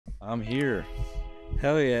I'm here.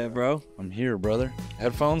 Hell yeah, bro. I'm here, brother.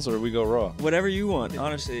 Headphones or we go raw? Whatever you want,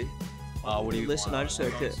 honestly. What do you listen? want?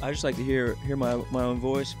 I just like to hear my own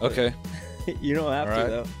voice. Okay. You don't have All to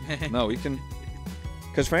right. though. No, we can.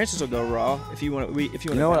 Because Francis will go raw if you want. If you want.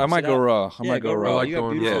 You know what? I might go raw. I might go raw. You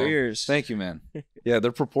got beautiful ears. Thank you, man. Yeah,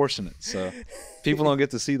 they're proportionate, so people don't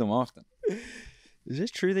get to see them often. Is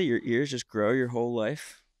it true that your ears just grow your whole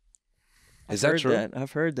life? Is that true?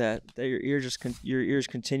 I've heard that your ears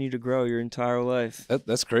continue to grow your entire life.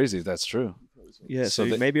 That's crazy if that's true. Yeah, so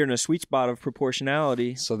maybe you're in a sweet spot of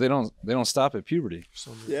proportionality. So they don't stop at puberty.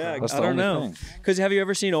 Yeah, That's I the don't only know. thing. Because have you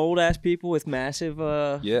ever seen old ass people with massive?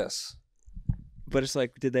 Yes. But it's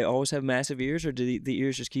like, did they always have massive ears, or did the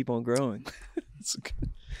ears just keep on growing?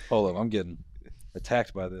 Hold up, I'm getting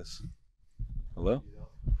attacked by this. Hello?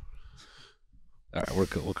 All right, we're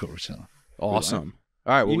cool. We're chilling. Awesome.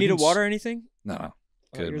 All right. Well, You need a water or anything? No. Oh,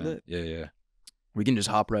 Good, you're man. lit. Yeah. we can just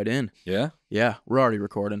hop right in. Yeah? Yeah, we're already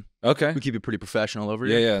recording. Okay. We keep it pretty professional over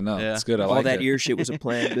here. Yeah. No, Yeah. it's good. I All like that it. ear shit was a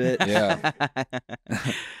planned bit. Yeah.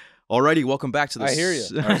 Alrighty, welcome back to the. I hear you.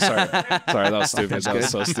 All right, sorry, that was stupid. That was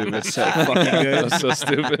so stupid. So fucking good. That was so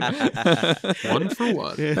stupid. 1 for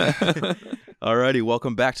 1. Alrighty,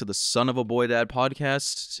 welcome back to the Son of a Boy Dad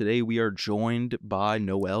podcast. Today we are joined by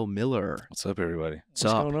Noel Miller. What's up, everybody? What's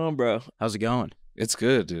What's up? going on, bro? How's it going? It's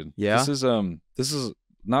good, dude. Yeah? This is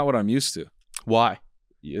not what I'm used to. Why?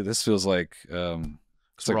 Yeah, this feels like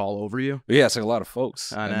Because we're all over you. yeah, it's like a lot of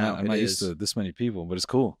folks. I know, I'm not it used is. to this many people, but it's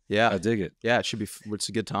cool. Yeah, I dig it. yeah. It should be. It's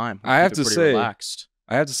a good time. I have Keep to it pretty say- relaxed.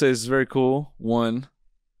 I have to say this is very cool. One,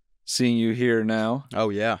 seeing you here now, Oh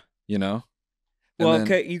yeah. you know. And Well, then-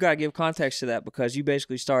 okay, you gotta give context to that because you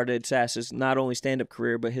basically started Sass's not only stand-up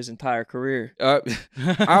career but his entire career. I don't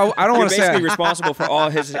You're want to say basically responsible for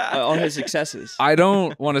all his successes. I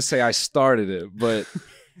don't want to say I started it, but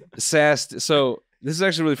Sass. So this is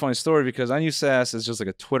actually a really funny story because I knew Sass as just like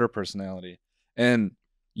a Twitter personality, and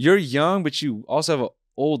you're young, but you also have an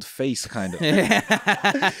old face, kind of.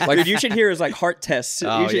 Like, dude, you should hear his like heart tests.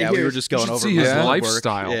 Oh You should yeah, hear we were just going should over see my his blood work.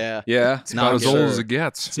 lifestyle. Yeah, Yeah, it's About not as good. old as it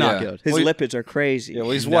gets. It's not Yeah. good. his Well, lipids are crazy. yeah.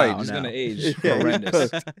 Well, he's No, white. He's no. gonna age Yeah,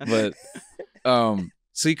 horrendous. But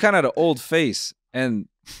so he kind of had an old face, and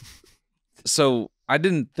so I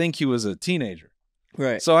didn't think he was a teenager.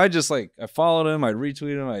 Right. So I just I followed him, I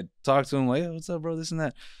retweeted him, I talked to him like, hey, what's up, bro? This and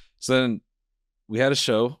that. So then we had a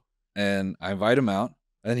show, and I invite him out,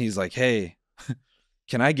 and he's like, hey,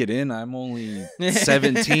 can I get in? I'm only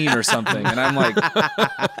 17 or something. And I'm like,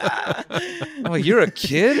 you're a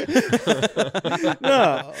kid?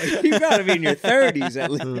 No, you gotta be in your 30s at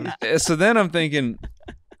least. So then I'm thinking,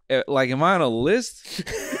 like, am I on a list?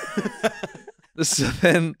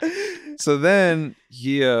 So then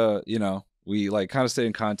he, you know, we like kind of stayed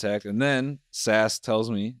in contact. And then Sass tells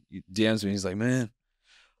me, he DMs me, he's like, man,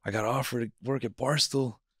 I got offered to work at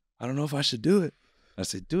Barstool. I don't know if I should do it. I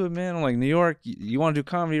said, do it, man. I'm like, New York, you want to do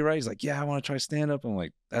comedy, right? He's like, yeah, I want to try stand-up. I'm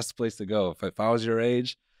like, that's the place to go. If I was your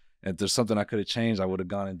age, and if there's something I could have changed, I would have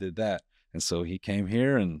gone and did that. And so he came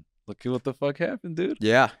here, and look at what the fuck happened, dude.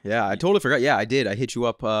 Yeah. I totally forgot. Yeah, I did. I hit you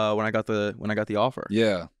up when I got the offer.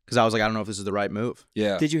 Yeah, Because I was like, I don't know if this is the right move.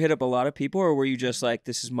 yeah. Did you hit up a lot of people, or were you just like,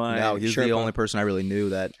 this is my No, he was the Sherpa? only person I really knew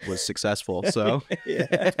that was successful. So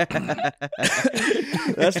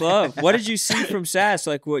That's love. What did you see from Sass?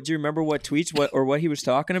 Like, what do you remember? What tweets, what he was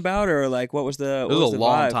talking about, or like what was the? it what was a the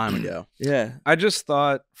long vibe? time ago. Yeah. I just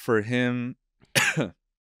thought for him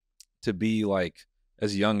to be like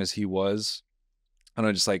as young as he was, I don't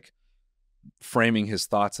know, just like framing his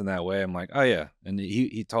thoughts in that way. I'm like, oh yeah. And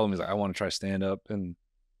he told me, he's like, I want to try stand up and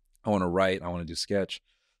I want to write, I want to do sketch.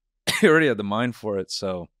 He already had the mind for it.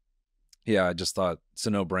 So yeah, I just thought it's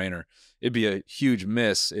a no-brainer. It'd be a huge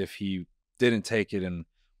miss if he didn't take it and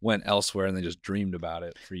went elsewhere and then just dreamed about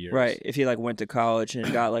it for years. Right. If he like went to college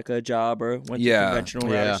and got like a job or went Yeah. to conventional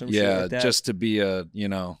route or some shit Yeah, like that. just to be a, you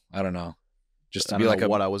know, I don't know. Just to I be don't like know a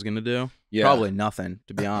what I was gonna do. yeah. Probably nothing,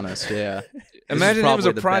 to be honest. Yeah. This is Imagine him as a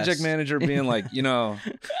probably the project best. manager being like, you know,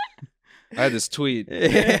 I had this tweet,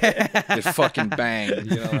 Yeah. it fucking banged.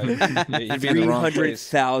 You know, like, you'd be in the wrong place.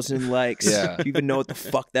 300,000 likes. Yeah. You even know what the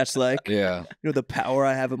fuck that's like? Yeah. You know the power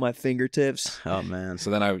I have at my fingertips. Oh man. So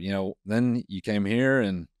then then you came here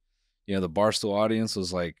and, you know, the Barstool audience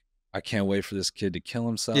was like I can't wait for this kid to kill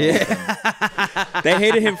himself. Yeah. They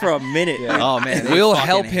hated him for a minute. Yeah. Oh man, they We'll fucking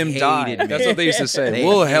help him die. hated me. That's what they used to say. They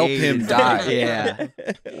We'll help hated him me. die. Yeah.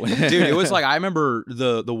 Dude, it was like, I remember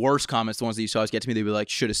the worst comments, the ones that you always get to me, they'd be like,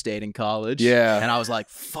 should have stayed in college. Yeah. And I was like,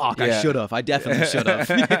 fuck, I Yeah. should have. I definitely should have.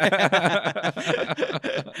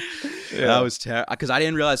 That was terrible. Because I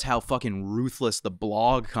didn't realize how fucking ruthless the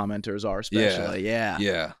blog commenters are, especially. Yeah.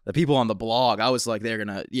 Yeah. The people on the blog, I was like, they're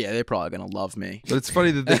probably gonna love me. But it's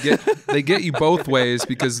funny that they get you both ways,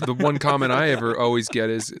 because the one comment I always get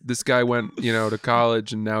is, this guy went, to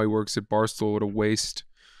college and now he works at Barstool. What a waste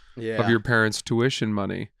of your parents' tuition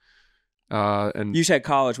money. And You said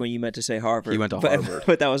college when you meant to say Harvard. He went to Harvard.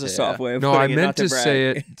 But that was a soft way of no, putting I it, meant not to brag. say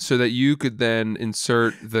it so that you could then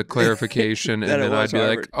insert the clarification, That and it then I'd was be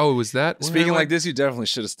Harvard. like, "Oh, was that?" Speaking like this, you definitely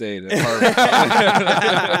should have stayed at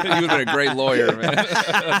Harvard. You would have been a great lawyer, man.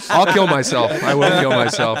 I'll kill myself. I will kill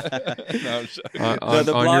myself No, I'm joking. on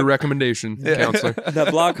The your blog- recommendation, counselor. The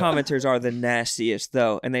blog commenters are the nastiest,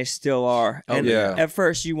 though, and they still are. Oh, And yeah. at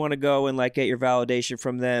first, you want to go and get your validation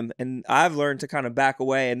from them, and I've learned to kind of back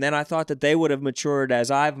away. And then I thought that they would have matured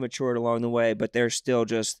as I've matured along the way, but they're still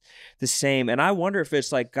just the same. And I wonder if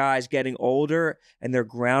it's like guys getting older and they're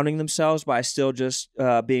grounding themselves by still just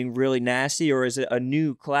being really nasty, or is it a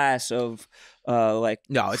new class of No, it's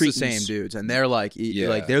the cretins? same dudes, and they're like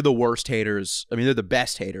they're the worst haters. I mean, they're the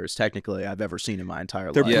best haters technically I've ever seen in my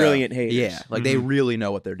entire They're life. Yeah. brilliant haters. Yeah, like they really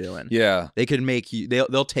know what they're doing. Yeah. They could make you.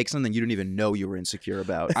 They'll take something you didn't even know you were insecure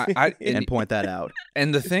about and point that out.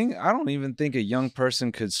 And the thing, I don't even think a young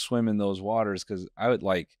person could swim in those waters, because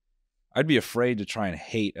I'd be afraid to try and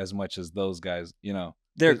hate as much as those guys,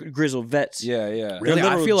 They're grizzled vets. Yeah, yeah. Really, I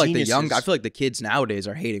literal feel like geniuses. I feel like the kids nowadays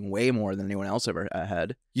are hating way more than anyone else ever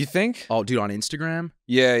had. You think? Oh, dude, on Instagram,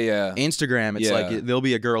 Yeah, yeah. Instagram, it's Yeah. like there'll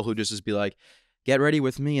be a girl who just be like, "Get ready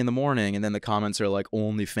with me in the morning," and then the comments are like,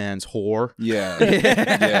 "OnlyFans whore." Yeah.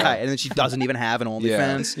 Yeah. And then she doesn't even have an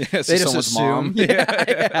OnlyFans. Yeah. They just someone's assume. mom.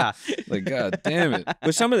 Yeah. Like, God damn it.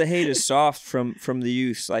 But some of the hate is soft from the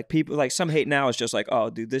youth. Like people, like some hate now is just like, oh,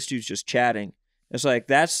 dude, this dude's just chatting. It's like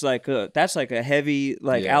that's like a heavy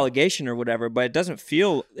Yeah. allegation or whatever. But it doesn't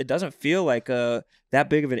feel like that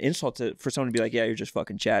big of an insult for someone to be like, yeah, you're just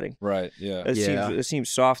fucking chatting. Right, yeah. It seems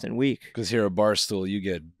soft and weak. Because here at Barstool, you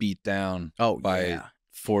get beat down Oh, by yeah.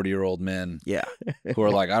 40-year-old men Yeah. who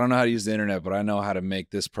are like, I don't know how to use the internet, but I know how to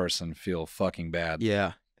make this person feel fucking bad.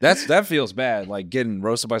 Yeah. That feels bad. Like getting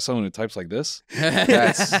roasted by someone who types like this.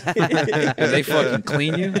 That's and they fucking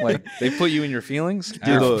clean you. Like they put you in your feelings.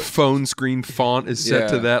 Your phone screen font is set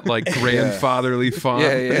to Yeah. that grandfatherly font.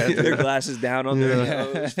 Yeah. Their glasses down on their Yeah.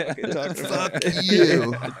 nose. Fucking talking about it.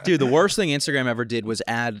 You. Dude, the worst thing Instagram ever did was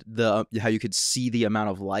add how you could see the amount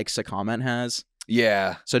of likes a comment has.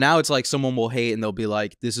 Yeah. So now it's like someone will hate and they'll be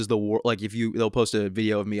like, "This is the worst." Like they'll post a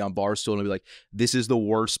video of me on Barstool and it'll be like, "This is the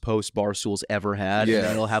worst post Barstool's ever had." Yeah. And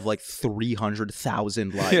then it'll have like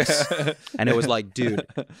 300,000 likes. Yeah. And it was like, dude,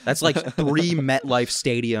 that's like 3 MetLife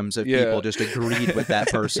stadiums of Yeah. people just agreed with that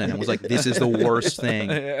person and was like, "This is the worst thing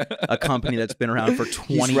a company that's been around for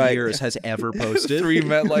 20 right. years has ever posted." 3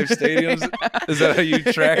 MetLife stadiums. Is that how you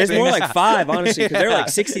track It's things? more like 5, honestly, because they're like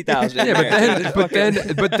 60,000. Yeah,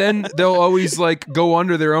 but then they'll always go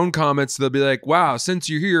under their own comments. They'll be like, "Wow, since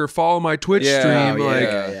you're here, follow my Twitch Yeah, stream." oh, Like,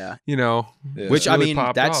 yeah. Yeah. Which, really I mean,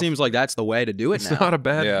 popped that off. seems like that's the way to do it It's now. not a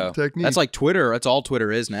bad Yeah. technique. That's like Twitter. That's all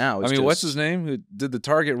Twitter is now. I mean, what's his name? Who did the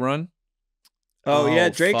Target run? Oh, yeah,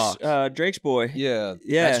 fuck. Drake's boy. Yeah.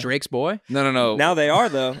 Yeah. That's Drake's boy? No. Now they are,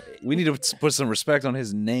 though. We need to put some respect on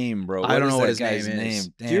his name, bro. I don't is know what that his guy's name is.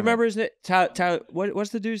 Damn Do you it. remember his name? Tyler, what's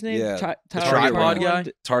the dude's name? Yeah. Tyler The tripod Run?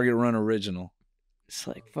 guy? Target Run Original. It's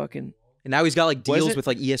like fucking... And now he's got like Was deals it? with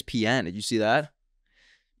like ESPN. Did you see that?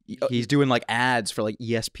 He's doing like ads for like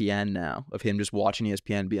ESPN now of him just watching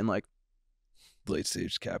ESPN being like, Late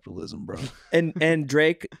stage capitalism, bro. And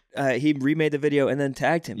Drake, he remade the video and then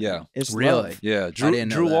tagged him. Yeah. It's Really? love. Yeah. I Drew didn't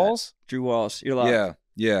know that. Walls? Drew Walls. You're live.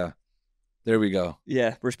 Yeah. There we go.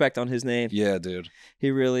 Yeah. Respect on his name. Yeah, dude.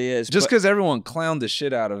 He really is. Just But- because everyone clowned the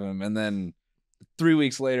shit out of him, and then 3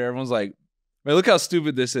 weeks later, everyone's like, "Man, look how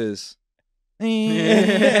stupid this is."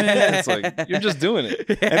 It's like you're just doing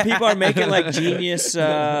it. and people are making like genius.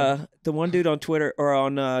 The one dude on Twitter or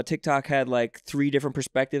on TikTok had like 3 different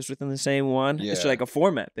perspectives within the same one. It's Yeah. like a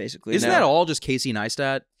format, basically. isn't now. that all just Casey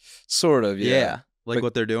Neistat? Sort of, yeah. Like But-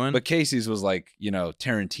 what they're doing? But Casey's was like,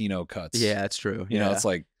 Tarantino cuts. yeah, that's true. You know, it's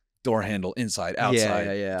like door handle inside, outside,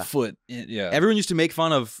 yeah. foot, yeah. Everyone used to make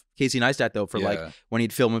fun of Casey Neistat though for like Yeah. when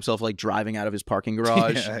he'd film himself like driving out of his parking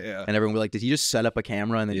garage. yeah. And everyone would be like, did he just set up a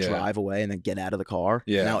camera and then Yeah. drive away and then get out of the car?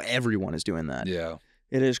 Yeah. Now everyone is doing that. Yeah.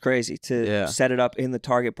 It is crazy to set it up in the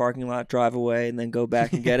Target parking lot, drive away, and then go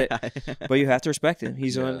back and get it. But you have to respect him.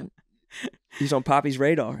 He's on Poppy's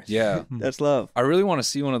radar. Yeah. That's love. I really want to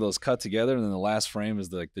see one of those cut together, and then the last frame is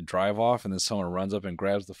the drive off, and then someone runs up and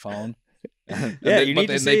grabs the phone.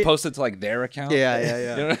 They post it to like their account. Yeah.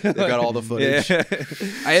 You know? They've got all the footage. Yeah.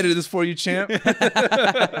 I edited this for you, champ.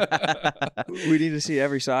 We need to see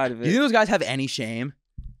every side of it. Do you think those guys have any shame?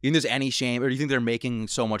 You think there's any shame, or do you think they're making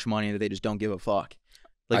so much money that they just don't give a fuck?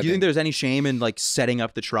 Like, do you think there's any shame in like setting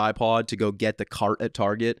up the tripod to go get the cart at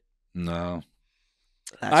Target? No.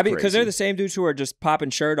 I mean, because they're the same dudes who are just popping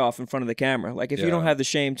shirt off in front of the camera. Like, if you don't have the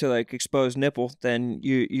shame to like expose nipple, then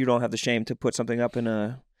you don't have the shame to put something up in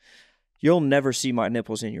a. You'll never see my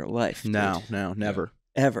nipples in your life. Dude. No, never.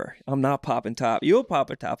 Ever. I'm not popping top. You'll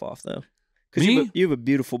pop a top off though, because you have a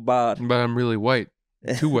beautiful bod. But I'm really white.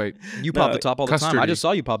 Too white. You pop the top all the time. I just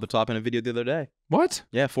saw you pop the top in a video the other day. What?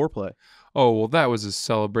 Yeah, foreplay. Oh, well, that was a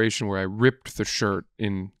celebration where I ripped the shirt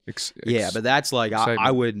in yeah, but that's like, I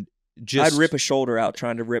would I'd rip a shoulder out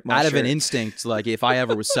trying to rip my shirt. Out of an instinct, like if I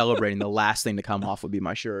ever was celebrating, the last thing to come off would be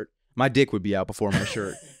my shirt. My dick would be out before my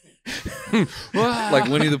shirt. Like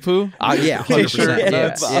Winnie the Pooh? Yeah,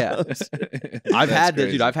 100%. Yeah. I've had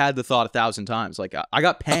the thought 1,000 times. Like I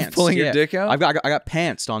got pants. Pulling your dick out? I got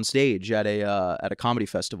pantsed on stage at a comedy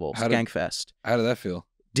festival, Skankfest. How did that feel?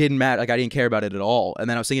 Didn't matter. Like I didn't care about it at all. And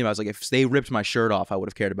then I was thinking about, I was like, if they ripped my shirt off, I would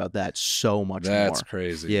have cared about that so much more. That's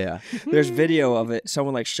crazy. Yeah. There's video of it.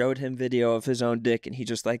 Someone like showed him video of his own dick, and he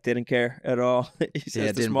just like didn't care at all. He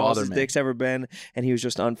says the smallest his dick's ever been, and he was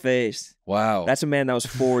just unfazed. Wow. That's a man that was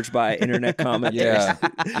forged by internet commenters.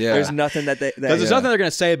 Yeah. There's nothing that they. Because there's nothing they're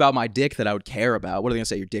gonna say about my dick that I would care about. What are they gonna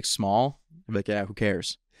say? Your dick's small? I'm like, yeah, who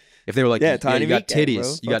cares? If they were like, tiny you got titties,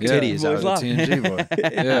 bro. you got titties. I was a TNG boy.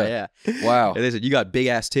 Yeah. Wow. If they said, you got big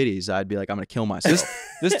ass titties, I'd be like, I'm gonna kill myself.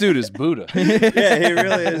 This dude is Buddha. Yeah, he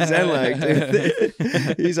really is Zen-like, dude.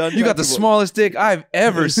 He's untouchable. You got the smallest dick I've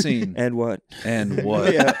ever seen. And what? And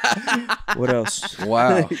what? Yeah. What else?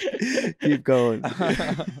 Wow. Keep going.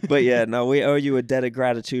 But yeah, no, we owe you a debt of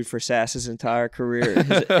gratitude for Sass's entire career.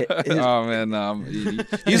 Oh man,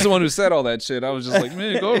 he's the one who said all that shit. I was just like,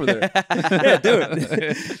 man, go over there. Yeah, do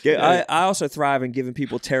it. I also thrive in giving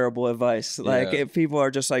people terrible advice. Like if people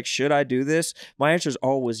are just like, should I do this? My answer is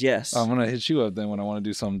always yes. I'm gonna hit you up then when I want to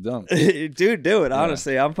do something dumb. Dude, do it.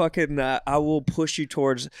 Honestly, I'm fucking. I will push you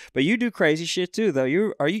towards. But you do crazy shit too, though.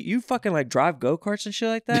 You fucking like drive go-karts and shit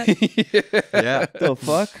like that? Yeah. The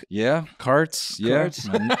fuck? Yeah, carts. Yeah.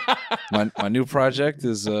 My new project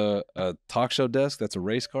is a talk show desk. That's a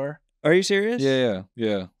race car. Are you serious?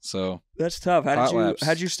 Yeah. So that's tough.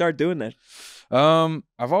 How'd you start doing that?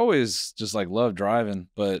 I've always just like loved driving,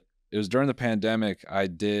 but it was during the pandemic. I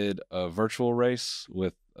did a virtual race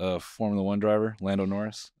with a Formula One driver, Lando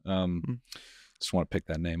Norris. Just want to pick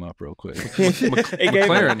that name up real quick.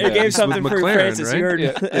 McLaren. It gave something for Francis. Right? You heard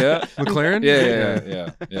yeah. McLaren?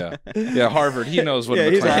 Yeah, Harvard. He knows what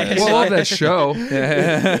McLaren like, is. Well, I love that show.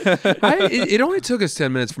 It only took us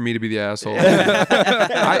 10 minutes for me to be the asshole.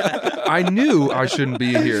 I knew I shouldn't be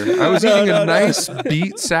here. I was eating a nice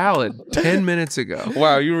beet salad 10 minutes ago.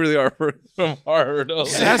 Wow, you really are from Harvard.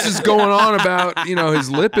 Sass is going on about, his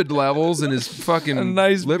lipid levels and his fucking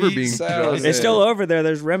liver being salad. It's still over there.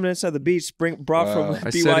 There's remnants of the beets brought from BYO. I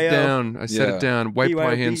set it down. I set it down. Wiped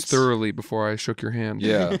my hands beets. thoroughly before I shook your hand.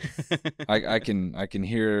 Yeah. I can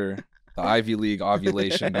hear the Ivy League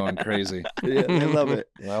ovulation going crazy. Yeah, I love it.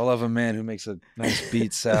 I love a man who makes a nice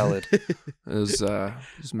beet salad. It was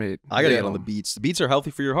made. I gotta get on the beets. The beets are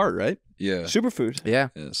healthy for your heart, right? Yeah. Superfood. Yeah.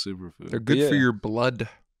 Yeah, superfood. They're good for your blood.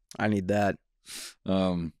 I need that.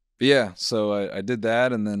 But yeah, so I did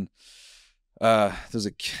that, and then there's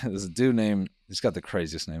a dude named, he's got the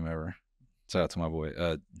craziest name ever. Shout out to my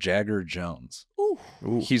boy, Jagger Jones.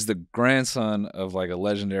 Ooh. He's the grandson of like a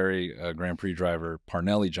legendary Grand Prix driver,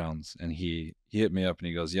 Parnelli Jones, and he hit me up and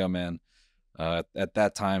he goes, "Yo, man." At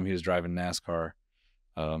that time, he was driving NASCAR.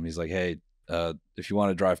 He's like, "Hey, if you want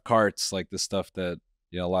to drive karts, like the stuff that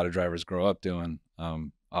a lot of drivers grow up doing,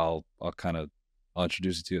 I'll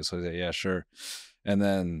introduce you to it." So I said, "Yeah, sure." And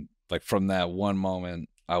then like from that one moment,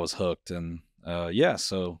 I was hooked, and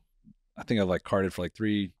so I think I've like karted for like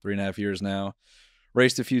three and a half years now.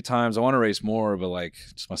 Raced a few times. I want to race more, but like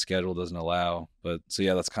just my schedule doesn't allow. But so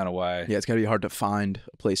yeah, that's kind of why. Yeah, it's gotta be hard to find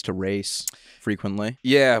a place to race frequently.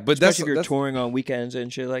 Yeah, but especially if you're touring on weekends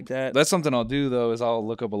and shit like that. That's something I'll do though. Is I'll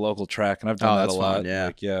look up a local track, and I've done that a lot. Fun,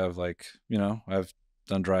 yeah, I've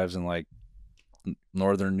done drives in like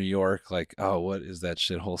northern New York. Like, what is that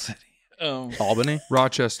shithole city? Albany,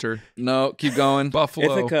 Rochester. No, keep going.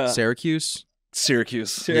 Buffalo, Ithaca. Syracuse.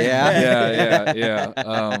 Syracuse. Yeah.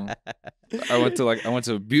 I went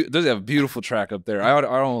to there's a beautiful track up there. I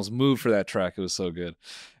almost moved for that track. It was so good.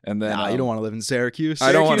 And then you don't want to live in Syracuse.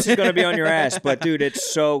 I don't want Syracuse is going to be on your ass, but dude,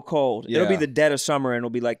 it's so cold. Yeah. It'll be the dead of summer and it'll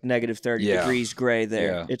be like negative 30 Yeah. degrees gray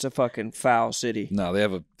there. Yeah. It's a fucking foul city. No, they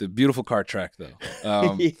have the beautiful kart track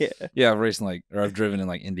though. Yeah, I've driven in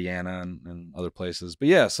like Indiana and other places. But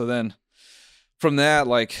yeah, so then from that,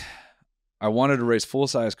 like I wanted to race full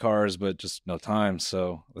size cars, but just no time.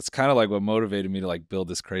 So that's kind of like what motivated me to like build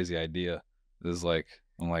this crazy idea. Is like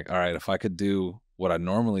I'm like, all right, if I could do what I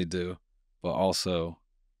normally do, but also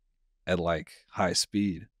at like high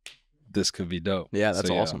speed, this could be dope. Yeah, that's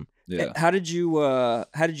awesome. Yeah. How did you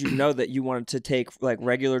know that you wanted to take like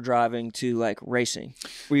regular driving to like racing?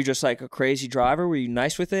 Were you just like a crazy driver? Were you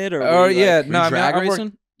nice with it, or? Oh yeah, like, no, drag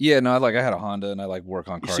racing. Yeah, no, I had a Honda and I like work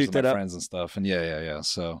on cars with my that up? friends and stuff. And yeah.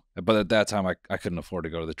 So, but at that time, I couldn't afford to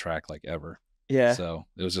go to the track like ever. Yeah. So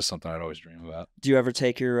it was just something I'd always dream about. Do you ever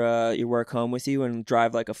take your work home with you and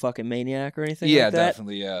drive like a fucking maniac or anything? Yeah, like that?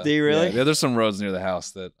 definitely. Yeah. Do you really? Yeah, there's some roads near the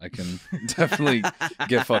house that I can definitely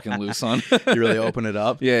get fucking loose on. You really open it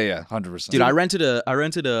up. Yeah, 100%. Dude, I rented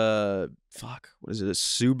a fuck. What is it? A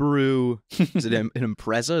Subaru? Is it an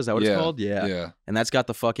Impreza? Is that what it's called? Yeah. And that's got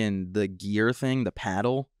the gear thing, the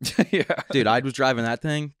paddle. Yeah. Dude, I was driving that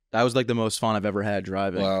thing. That was like the most fun I've ever had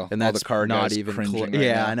driving. Wow. And All that's the car not guys even cringing right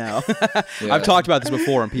yeah, now. I know. Yeah. I've talked about this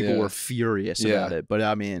before and people Yeah. were furious Yeah. about it. But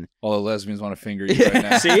I mean, All the lesbians want to finger you right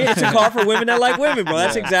now. See, it's a car for women that like women, bro.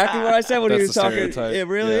 That's Yeah. exactly what I said when he That's was the talking. stereotype. It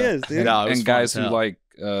really Yeah. is, dude. No, it was And fun guys as who hell.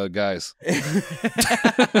 like guys.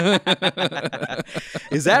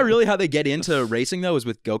 Is that really how they get into racing though? Is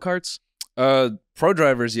with go-karts? Pro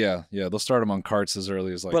drivers, yeah, they'll start them on carts as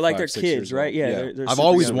early as like. But like 5, they're 6 kids, years right? old. Yeah. They're I've super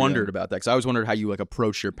always young. wondered about that because I always wondered how you like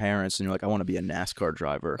approach your parents and you're like, I want to be a NASCAR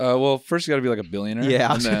driver. Well, first you got to be like a billionaire.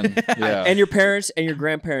 Yeah. and then yeah, And your parents and your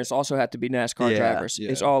grandparents also have to be NASCAR Yeah, drivers.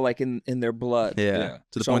 yeah. It's all like in their blood. yeah. yeah. To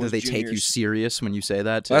the It's point that always they take you juniors. serious when you say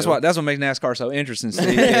that too. Well, that's what makes NASCAR so interesting. See,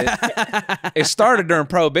 it started during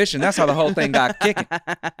Prohibition. That's how the whole thing got kicking.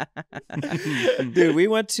 Dude, we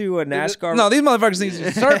went to a NASCAR. No, these motherfuckers need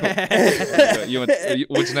to circle. Which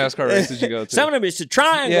NASCAR race did you go to? Some of them is a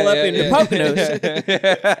triangle up in the Poconos.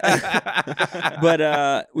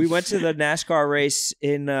 But we went to the NASCAR race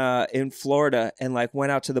in Florida and like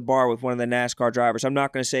went out to the bar with one of the NASCAR drivers. I'm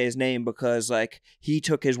not going to say his name because like he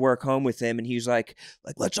took his work home with him and he was like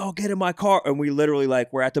let's all get in my car, and we literally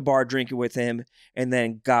like were at the bar drinking with him and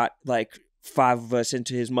then got like 5 of us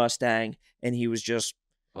into his Mustang and he was just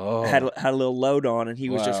had a little load on and he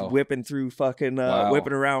was just Wow. whipping through fucking Wow.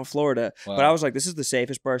 whipping around Florida. Wow. But I was like, this is the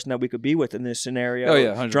safest person that we could be with in this scenario. Oh,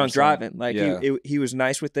 yeah, 100%. Drunk driving. Like Yeah. he was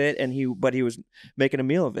nice with it and he was making a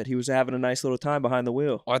meal of it. He was having a nice little time behind the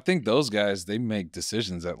wheel. Well, I think those guys, they make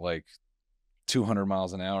decisions at like 200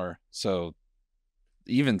 miles an hour. So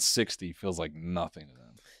even 60 feels like nothing to them.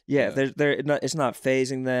 Yeah, Yeah. it's not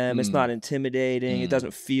phasing them. It's Mm. not intimidating. It Mm.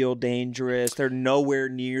 doesn't feel dangerous. They're nowhere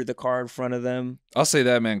near the car in front of them. I'll say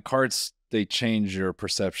that, man. Karts, they change your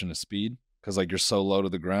perception of speed because like you're so low to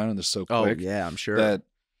the ground and they're so Oh quick yeah, I'm sure. that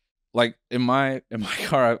like in my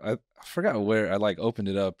car, I forgot where I like opened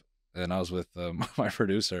it up and I was with my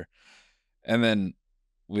producer, and then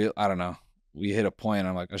I don't know. We hit a point.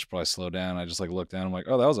 I'm like, I should probably slow down. I just like looked down. I'm like,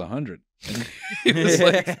 oh, that was 100. And it was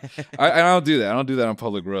like, I don't do that. I don't do that on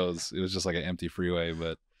public roads. It was just like an empty freeway.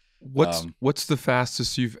 But What's the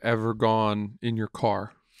fastest you've ever gone in your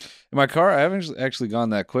car? in my car, I haven't actually gone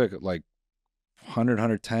that quick. Like 100,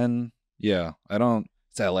 110. Yeah, I don't.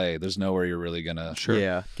 It's LA. There's nowhere you're really gonna. Sure.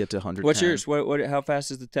 Yeah, get to 100. What's yours? What? How fast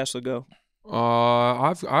does the Tesla go?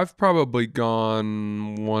 I've probably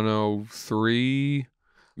gone 103,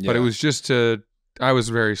 but it was just I was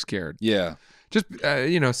very scared. Yeah. Just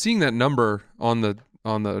seeing that number on the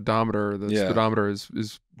odometer, the Yeah. speedometer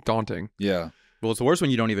is daunting. Yeah. Well, it's the worst when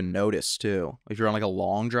you don't even notice too. If you're on like a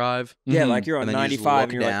long drive, Yeah, Mhm. like you're on and then you just 95 look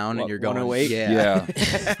and you're down like, and you're going 108. Yeah,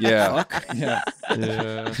 Yeah. Yeah. Yeah.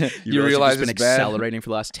 Yeah. You realize you've just it's been bad. accelerating for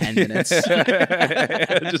the last 10 minutes.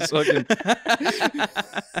 Just fucking.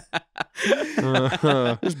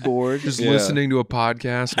 Just bored. Just Yeah. listening to a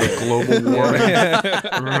podcast about global warming.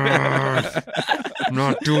 I'm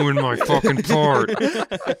not doing my fucking part.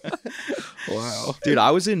 Wow. Dude,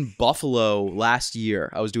 I was in Buffalo last year.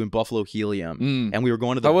 I was doing Buffalo Helium, and we were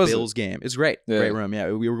going to the How was it? Bills game. It's great. Yeah. Great room.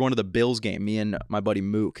 Yeah, we were going to the Bills game, me and my buddy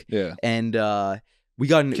Mook. Yeah. And We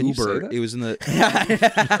got an Can you say Uber. that? It was in the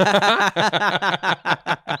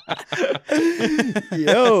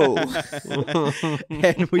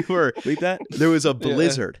and we were Beat that. there was a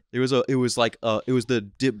blizzard. It was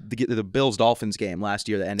the Bills Dolphins game last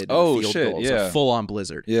year that ended in a field goal. It was a full on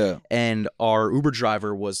blizzard. Yeah. And our Uber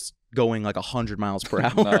driver was going like 100 miles per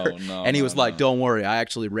hour. No, and he was like, "Don't worry, I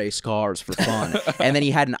actually race cars for fun." And then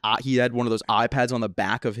he had one of those iPads on the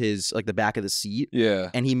back of the back of the seat. Yeah.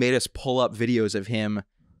 And he made us pull up videos of him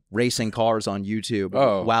racing cars on YouTube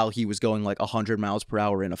while he was going like 100 miles per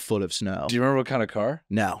hour in a foot of snow. Do you remember what kind of car?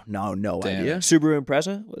 No idea. Subaru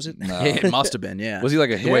Impreza, was it? No. It must have been, yeah. Was he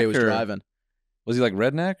like a the way he was hick, or driving? Was he like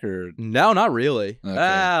redneck or? No, not really. Okay.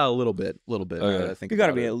 A little bit. Okay. I think You got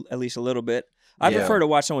to about be at least a little bit. I Yeah. prefer to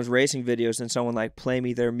watch someone's racing videos than someone like play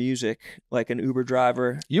me their music, like an Uber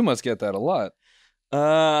driver. You must get that a lot.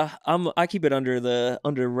 I keep it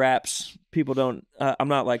under wraps. People don't. I'm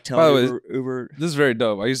not like By the telling Uber. This is very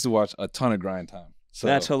dope. I used to watch a ton of Grind Time. So,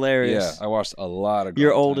 That's hilarious. Yeah, I watched a lot of.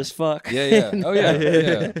 You're Grind old Time. as fuck. Yeah. Oh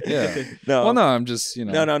yeah. Yeah. No. Well, no, I'm just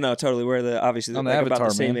No. Totally. We're obviously I'm the like about Avatar,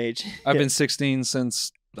 the same man. age. I've been 16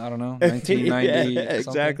 since I don't know 1990. Yeah, something.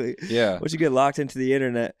 exactly. Yeah. Once you get locked into the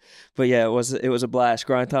internet, but yeah, it was a blast.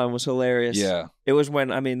 Grind Time was hilarious. Yeah. It was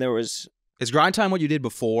when there was. Is Grind Time what you did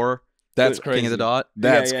before That's crazy. King of the Dot?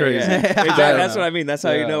 That's Yeah, crazy. yeah. Exactly. That's what I mean. That's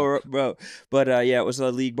how you Yeah. know, bro. But yeah, it was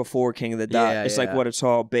the league before King of the Dot. Yeah, It's like yeah. what it's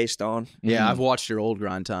all based on. Yeah, Mhm. I've watched your old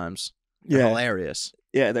Grind Times. They're Yeah, hilarious.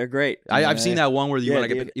 yeah, they're great. I've seen that one where you Yeah,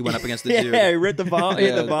 went dude. you went up against the Yeah, dude. he ripped the bomb.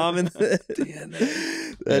 Hit the Yeah. bomb in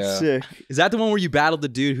That's Yeah. sick. Is that the one where you battled the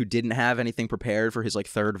dude who didn't have anything prepared for his like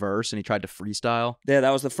third verse and he tried to freestyle? Yeah,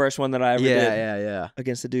 that was the first one that I ever did Yeah.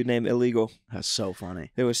 against a dude named Illegal. That's so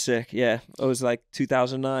funny. It was sick. Yeah, it was like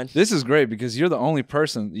 2009. This is great because you're the only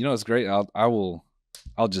person. You know, it's great.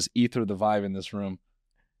 I'll just ether the vibe in this room.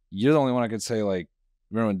 You're the only one I could say like,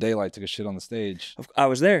 remember when Daylight took a shit on the stage? I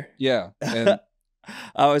was there. Yeah, and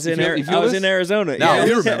I was in You feel this? Arizona. No, yeah.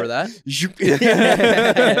 we remember that.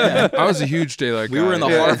 I was a huge Daylight guy. We were in the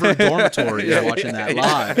Yeah. Harvard dormitories Yeah. watching that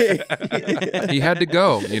live. He had to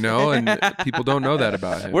go, and people don't know that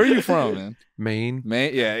about him. where are you from, man? Maine.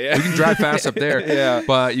 Maine? Yeah. You can drive fast up there, Yeah.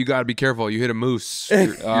 but you got to be careful. You hit a moose,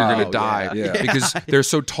 you're gonna Oh, die yeah. because they're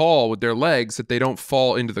so tall with their legs that they don't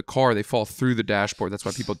fall into the car; they fall through the dashboard. That's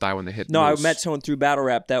why people die when they hit. No, moose. I met someone through battle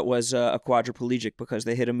rap that was a quadriplegic because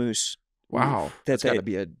they hit a moose. Wow, That's got to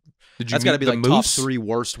be Did you that's got to meet be the like top moose? 3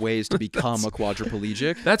 worst ways to become a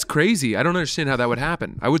quadriplegic. That's crazy. I don't understand how that would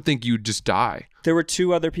happen. I would think you'd just die. There were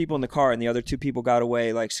 2 other people in the car, and the other 2 people got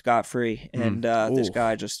away like scot free. And this Ooh.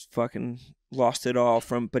 guy just fucking lost it all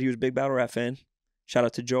but he was a big battle rap fan. Shout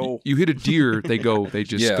out to Joel. You hit a deer, they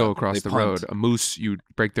just Yeah, go across they the punt. road. A moose, you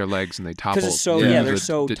break their legs and they topple. Because it's so Yeah. they're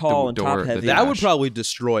so tall and top heavy. That would probably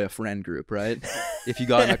destroy a friend group, right? If you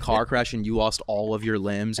got in a car crash and you lost all of your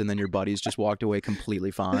limbs and then your buddies just walked away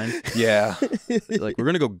completely fine. Yeah. Like, we're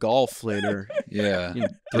going to go golf later. Yeah. You know,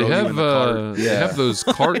 They throw you have in the cart. they have those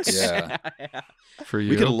carts Yeah. for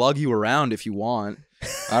you. We could lug you around if you want.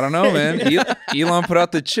 I don't know, man. Elon put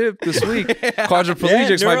out the chip this week.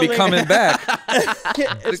 Quadriplegics might be Neuralink. coming back. It's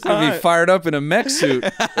They're gonna be time. fired up in a mech suit.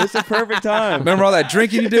 It's the perfect time. Remember all that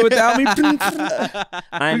drinking you did without me?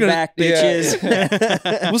 I'm We're gonna- back, yeah.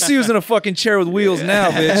 bitches. We'll see who's in a fucking chair with wheels now,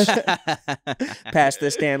 bitch. Pass the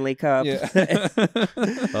Stanley Cup. Yeah.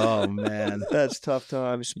 Oh, man. That's tough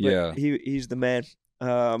times. But Yeah. he's the man.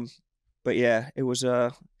 But yeah, it was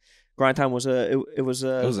Grind Time was it was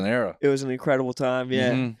It was an era. it was an incredible time.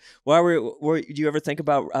 Yeah. Mhm. Why did you ever think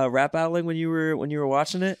about rap battling when you were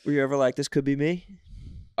watching it? Were you ever like, this could be me?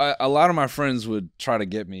 A lot of my friends would try to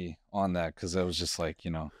get me on that because I was just like,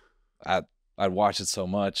 I'd watch it so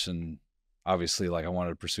much, and obviously, like, I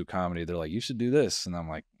wanted to pursue comedy. They're like, you should do this, and I'm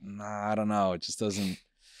like, nah, I don't know. It just doesn't,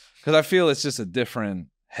 because I feel it's just a different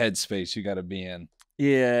headspace you got to be in.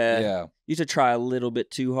 Yeah. Yeah, You should try a little bit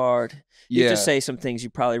too hard. You yeah, just say some things you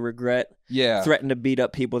probably regret. yeah. Threaten to beat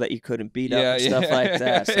up people that you couldn't beat up Yeah, and stuff yeah. like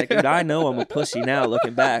that. It's like, dude, I know I'm a pussy now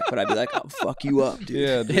looking back, but I'd be like, I'll fuck you up, dude.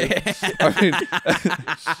 Yeah, dude. I mean,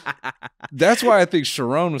 that's why I think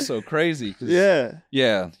Sharon was so crazy. 'Cause, Yeah.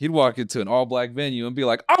 yeah, he'd walk into an all-black venue and be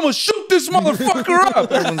like, "I'm gonna shoot this motherfucker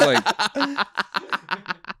up." Everyone's like,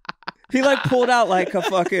 He like pulled out like a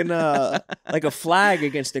fucking like a flag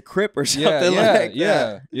against a crip or something "Yeah, like yeah,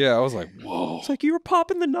 that. yeah." I was like, "Whoa." It's like, you were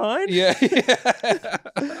popping the 9? Yeah, yeah.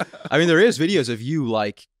 I mean, there is videos of you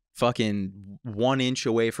like fucking 1 inch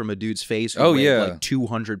away from a dude's face who Oh, weighed, yeah. like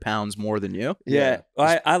 200 pounds more than you. Yeah.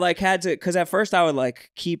 I like had to, because at first I would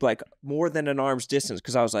like keep like more than an arm's distance,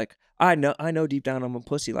 because I was like, I know deep down I'm a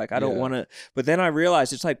pussy. Like I don't want to, but then I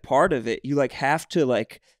realized it's like part of it. You like have to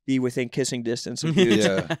like be within kissing distance of dudes.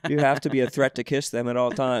 Yeah. You have to be a threat to kiss them at all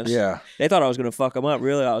times. Yeah. They thought I was gonna fuck them up.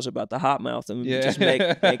 Really, I was about to hot mouth them and Yeah. just make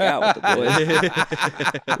out with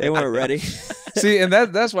the boys. They weren't ready. See, and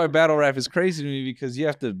that's why battle rap is crazy to me, because you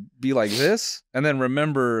have to be like this and then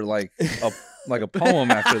remember like a poem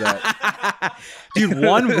after that. Dude,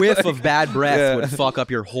 one whiff of bad breath Yeah. would fuck up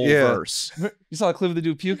your whole Yeah. verse. You saw a clip of the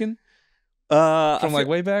dude puking From like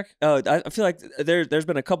way back? Oh, I feel like there's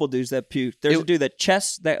been a couple dudes that puked. There's a dude that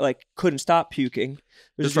chest that like couldn't stop puking.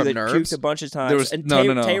 There's Just a dude from that nerves? puked a bunch of times. There was- and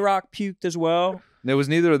no. Tay-Rock puked as well. There was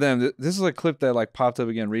neither of them. This is a clip that like popped up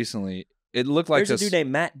again recently. It looked like There's a dude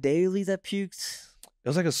named Matt Daly that puked. It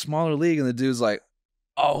was like a smaller league, and the dude's like,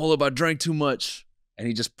 "Oh, hold up, I drank too much," and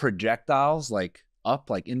he just projectiles like up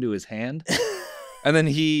like into his hand, and then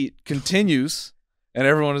he continues, and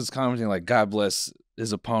everyone is commenting like, "God bless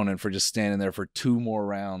his opponent for just standing there for 2 more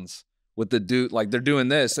rounds with the dude." Like they're doing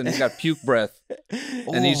this, and he's got puke breath,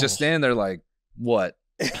 and he's just standing there like, "What?"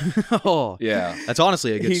 Oh, Yeah, that's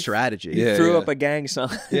honestly a good He- strategy. He Yeah, threw yeah. up a gang sign.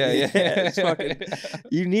 yeah. It's fucking,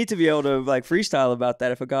 you need to be able to like freestyle about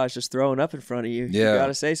that if a guy's just throwing up in front of you. Yeah. You got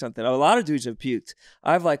to say something. A lot of dudes have puked.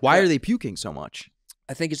 I've like, Why are they puking so much?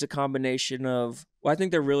 I think it's a combination of, well, I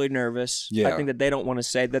think they're really nervous. Yeah. I think that they don't want to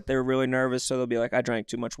say that they're really nervous, so they'll be like, I drank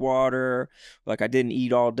too much water, like I didn't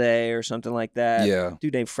eat all day or something like that. Yeah.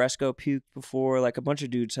 Dude named Fresco puked before. Like a bunch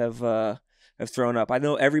of dudes have thrown up. I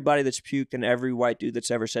know everybody that's puked and every white dude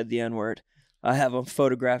that's ever said the N-word. I have them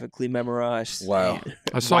photographically memorized. Wow.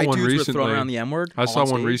 I saw White one dudes were recently. throwing around the M-word. I saw on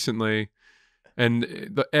one stage? recently,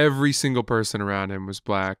 and every single person around him was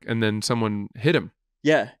black, and then someone hit him.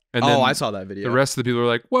 Yeah. And then I saw that video. the rest of the people were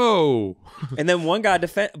like, "Whoa!" And then one guy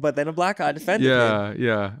but then a black guy defended him.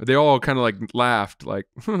 Yeah. They all kind of like laughed, like,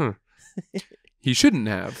 he shouldn't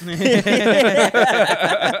have.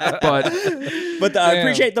 But I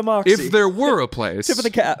appreciate the moxie. If there were a place Tip of the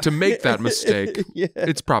cap. to make that mistake, Yeah.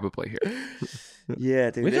 it's probably here.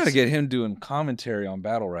 Yeah, dude. We gotta it's- get him doing commentary on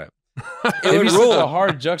battle rap. It It'd would be such rule. a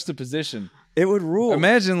hard juxtaposition. It would rule.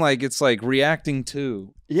 Imagine like it's like reacting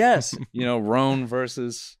to, Yes. Roan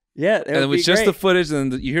versus, Yeah. It and would it was be just great. the footage,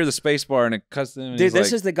 and you hear the space bar, and it cuts to him. And Dude, he's this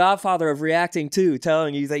like, is the godfather of reacting to,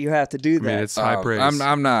 telling you that you have to do I that. mean, it's high praise.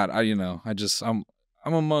 I'm not.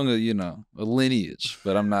 I'm among a lineage,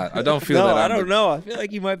 but I'm not. I don't feel no, that. I don't know. I feel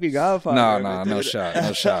like you might be godfather. No, of no, it, no dude. shot,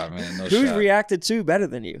 no shot, man, no Who's shot. reacted to better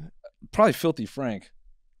than you? Probably Filthy Frank.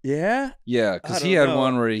 Yeah. Yeah, I because he don't had know.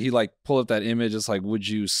 one where he like pulled up that image. It's like, would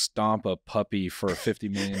you stomp a puppy for $50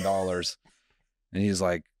 million? And he's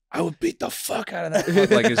like, I would beat the fuck out of that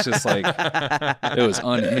puppy. Like it's just like it was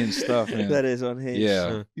unhinged stuff, man. That is unhinged.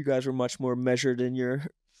 Yeah. You guys were much more measured in your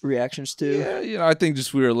reactions too. Yeah, I think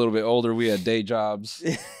just we were a little bit older. We had day jobs.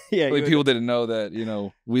 Yeah. Like people didn't know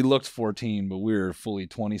that, we looked 14, but we were fully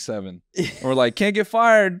 27. And we're like, can't get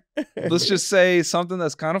fired. Let's just say something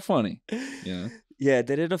that's kind of funny. Yeah.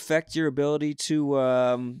 Did it affect your ability to,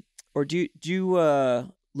 or do you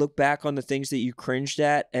look back on the things that you cringed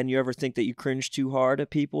at, and you ever think that you cringed too hard at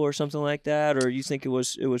people or something like that, or you think it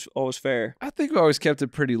was always fair? I think we always kept it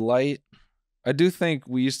pretty light. I do think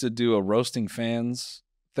we used to do a roasting fans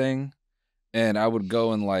thing, and I would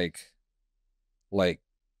go in like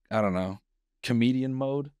I don't know, comedian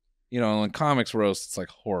mode. In comics roast, it's like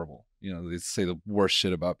horrible. They say the worst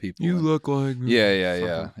shit about people. You look like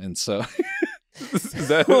Yeah. And so is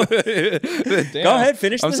that, damn. Go ahead,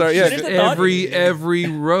 finish. I'm sorry, yeah, finish the thought. every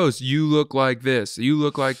roast. You look like this. You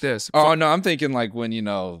look like this. Oh no, I'm thinking like when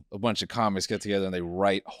a bunch of comics get together and they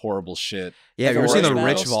write horrible shit. Yeah, have you Like ever a seen the roast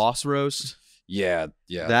Rich battle? Voss roast? Yeah.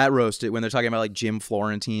 That roast, when they're talking about like Jim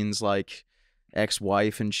Florentine's like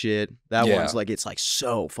ex-wife and shit. That Yeah. one's like, it's like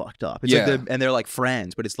so fucked up. It's Yeah. like and they're like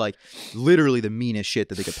friends, but it's like literally the meanest shit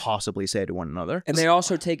that they could possibly say to one another. And they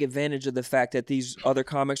also take advantage of the fact that these other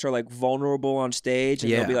comics are like vulnerable on stage, and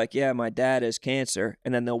Yeah. they'll be like, "Yeah, my dad has cancer,"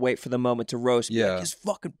 and then they'll wait for the moment to roast. And be Yeah. like, his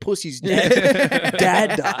fucking pussy's dead.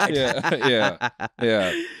 Dad died.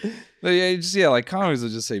 Yeah. But like comics will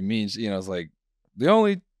just say mean. It's like the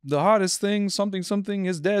only the hottest thing, something,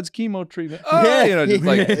 his dad's chemo treatment. Oh, you know, just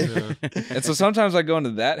like, and so sometimes I go into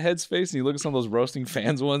that headspace and you look at some of those roasting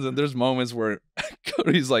fans ones, and there's moments where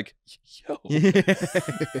Cody's like, yo,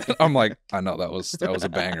 I'm like, I know that was a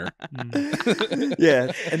banger.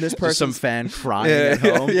 Yeah, and this person, some fan crying at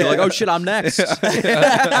home. You're like, oh shit, I'm next.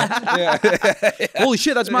 Holy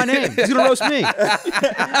shit, that's my name. He's gonna roast me.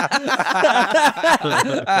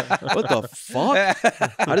 What the fuck?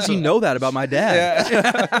 How does he know that about my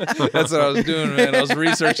dad? That's what I was doing, man. I was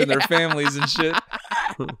researching their families and shit.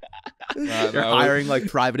 You're hiring like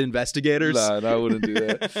private investigators. Nah, I wouldn't do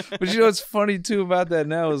that. But you know what's funny too about that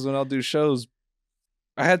now is when I'll do shows,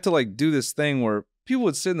 I had to like do this thing where people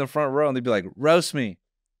would sit in the front row and they'd be like, roast me.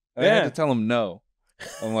 I had to tell them no.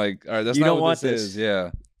 I'm like, all right, that's not what this is.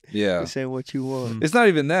 Yeah. You're saying what you want. It's not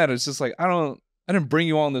even that. It's just like, I didn't bring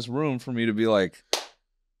you all in this room for me to be like,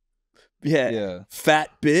 fat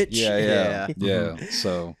bitch. Yeah.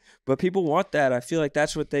 So, but people want that. I feel like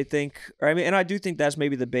that's what they think. Or I mean, and I do think that's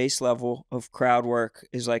maybe the base level of crowd work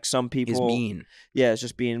is like some people is mean. Yeah, it's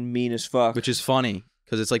just being mean as fuck. Which is funny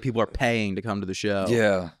because it's like people are paying to come to the show.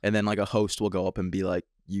 Yeah. And then like a host will go up and be like,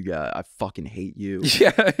 you guys, I fucking hate you.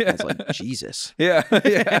 Yeah. It's like, Jesus. Yeah.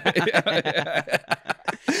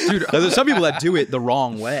 Dude, there's some people that do it the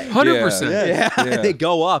wrong way. 100%. Yeah. They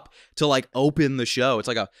go up to like open the show. It's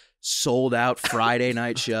like a sold out Friday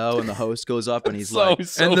night show, and the host goes up and he's like,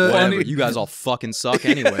 whatever, you guys all fucking suck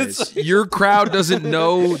anyways. Your crowd doesn't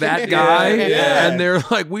know that guy, and they're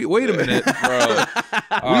like, wait a minute, bro.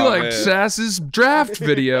 We liked Sass's draft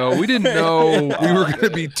video. We didn't know we were going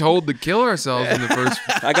to be told to kill ourselves in the first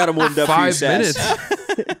I got him warmed up 5 for you, minutes.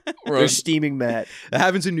 They're steaming mad. That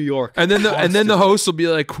happens in New York. And then the host will be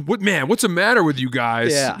like, what's the matter with you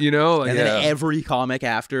guys? Yeah. You know? Like, and then every comic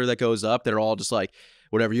after that goes up, they're all just like,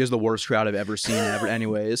 whatever, you guys are the worst crowd I've ever seen ever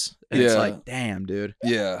anyways. And it's like, damn, dude.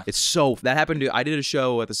 Yeah. It's so, that happened to, I did a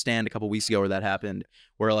show at the Stand a couple weeks ago where that happened,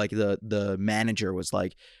 where like the manager was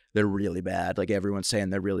like, they're really bad. Like everyone's saying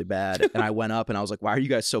they're really bad. And I went up and I was like, why are you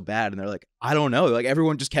guys so bad? And they're like, I don't know. Like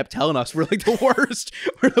everyone just kept telling us we're like the worst.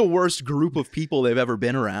 We're the worst group of people they've ever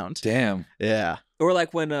been around. Damn. Yeah. Or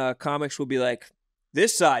like when comics will be like,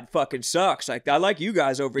 this side fucking sucks. Like I like you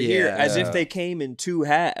guys over here, as if they came in two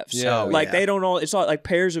halves. Yeah. Like they don't all. It's not like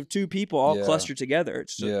pairs of two people all clustered together.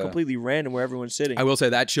 It's just completely random where everyone's sitting. I will say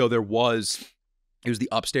that show it was the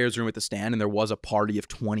upstairs room at the Stand, and there was a party of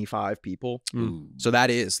 25 people. So that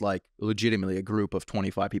is like legitimately a group of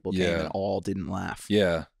 25 people came and all didn't laugh.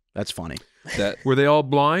 Yeah, that's funny. Were they all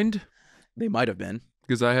blind? They might have been.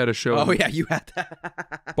 Because I had a show. Oh yeah, you had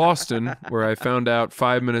that. Boston, where I found out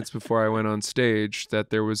 5 minutes before I went on stage that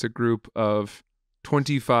there was a group of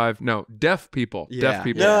deaf people. Deaf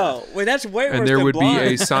people. No, wait, that's way worse. And there than would blind.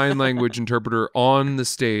 be a sign language interpreter on the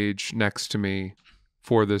stage next to me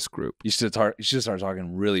for this group. You should start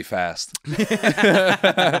talking really fast.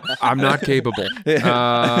 I'm not capable. You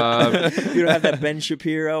don't have that Ben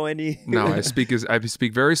Shapiro any. No, I speak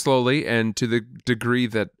very slowly, and to the degree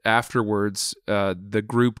that afterwards the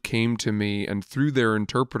group came to me and through their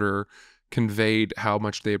interpreter conveyed how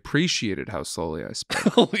much they appreciated how slowly I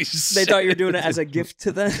spoke. Holy shit. They thought you were doing it as a gift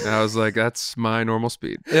to them. And I was like, that's my normal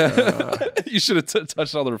speed. You should have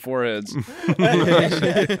touched all their foreheads.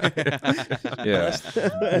 Yeah.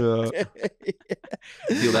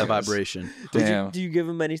 Feel that vibration. Damn. Do you give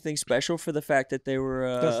them anything special for the fact that they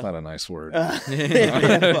were... That's not a nice word.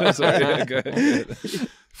 Sorry, go ahead.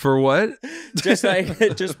 For what? Just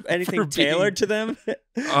anything tailored to them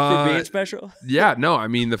for being special? Yeah, no, I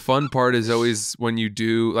mean, the fun part is always when you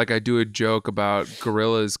do, like I do a joke about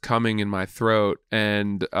gorillas coming in my throat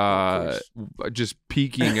and just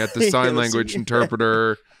peeking at the sign language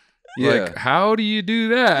interpreter. Like, how do you do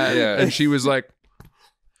that? Yeah. And she was like,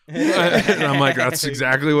 and I'm like, that's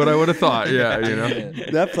exactly what I would have thought. Yeah, you know?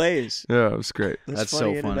 That plays. Yeah, it was great. That's so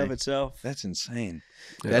funny in and funny. of itself. That's insane.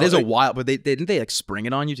 That is a wild, but didn't they like spring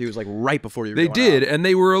it on you too? It was like right before you were They going did, out. and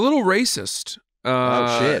they were a little racist.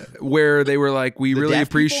 Oh, shit. Where they were like, we The really deaf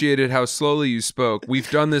appreciated how slowly you spoke. We've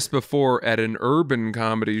done this before at an urban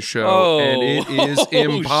comedy show, and it is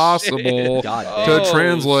impossible to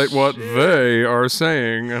translate what they are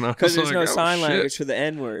saying. Because there's no sign language for the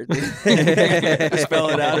N-word. Spell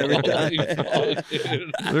it out every time.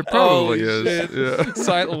 There probably is. Yeah.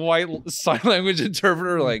 Sign language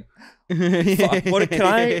interpreter, like, Fuck, what can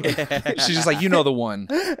I? she's just like, you know the one.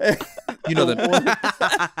 You know the one.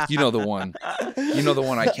 You know the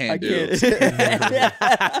one I can't do.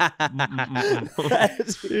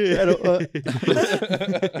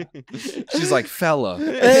 She's like, fella.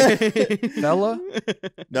 Fella?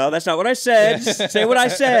 No, that's not what I said. Say what I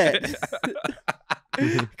said.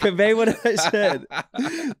 Convey what I said.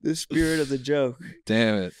 The spirit of the joke.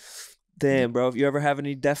 Damn it. Damn, bro. If you ever have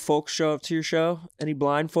any deaf folks show up to your show? Any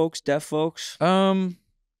blind folks, deaf folks?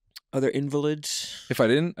 Other invalids? If I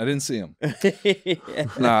didn't see him. Yeah.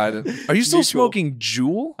 Nah, I didn't. Are you still Mutual. smoking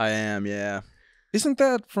Juul? I am, yeah. Isn't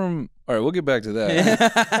that from? All right, we'll get back to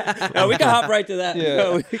that. No, we can hop right to that.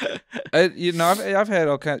 Yeah. No, I've had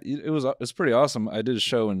all kind. It's pretty awesome. I did a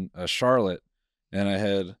show in Charlotte, and I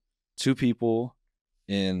had 2 people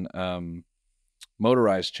in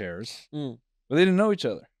motorized chairs, but they didn't know each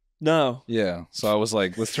other. no. Yeah, so I was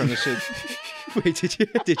like, let's turn this shit. Wait,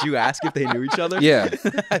 did you ask if they knew each other? Yeah,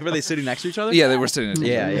 Were they sitting next to each other? yeah, they were sitting.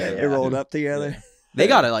 Yeah. They rolled up together. They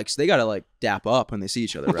gotta like dap up when they see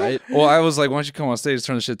each other, right? Well, I was like, why don't you come on stage,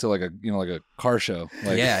 turn the shit to like a car show?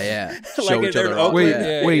 Like, yeah. Like Show if each they're other in off. Oakland,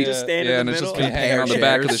 Wait, wait. just stand in and the it's middle. just hanging on the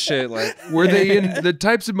back of the shit. Like, Were they in the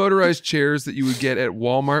types of motorized chairs that you would get at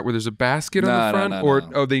Walmart where there's a basket on No, the no, front? no, or no.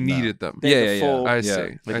 oh, they No. needed them. They had yeah, the full- I yeah.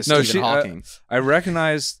 see. Like I see. No, Stephen Hawking. I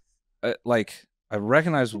recognized, I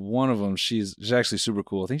recognized one of them. She's actually super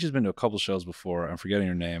cool. I think she's been to a couple shows before. I'm forgetting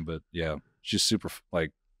her name, but yeah, she's super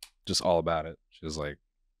like just all about it. She was like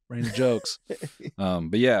raining jokes.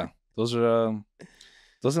 But yeah, those are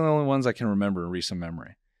the only ones I can remember in recent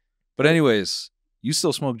memory. But anyways, you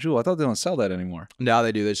still smoke Juul? I thought they don't sell that anymore. Now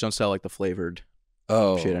they do. They just don't sell like the flavored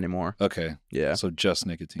shit anymore. Okay. Yeah. So just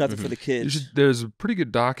nicotine. Nothing for the kids. There's a pretty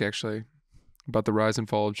good doc actually about the rise and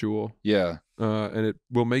fall of Juul, Yeah. and it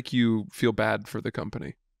will make you feel bad for the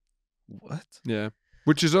company. What? Yeah,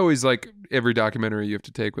 which is always like every documentary you have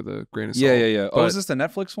to take with a grain of salt. Yeah. Oh, But- is this the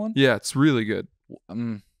Netflix one? Yeah, it's really good.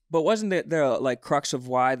 But wasn't the like crux of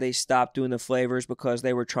why they stopped doing the flavors because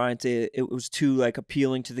they were trying to? It was too like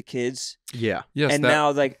appealing to the kids. Yeah. Yes, And that,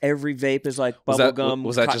 now like every vape is like Was bubble that gum.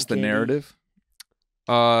 was that cotton just the candy. narrative?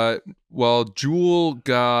 well, Juul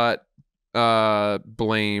got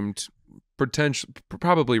blamed,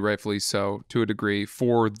 probably rightfully so, to a degree,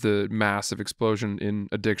 for the massive explosion in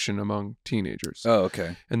addiction among teenagers. Oh,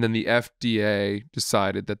 okay. And then the FDA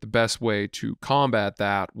decided that the best way to combat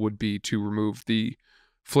that would be to remove the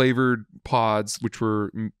flavored pods, which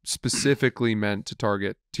were specifically meant to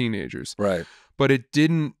target teenagers. Right. But it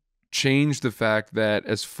didn't change the fact that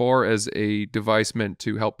as far as a device meant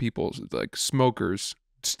to help people, like smokers,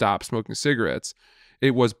 stop smoking cigarettes,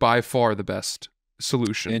 it was by far the best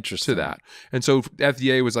solution to Interesting. that. And so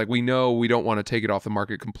FDA was like, we know we don't want to take it off the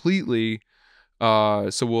market completely, so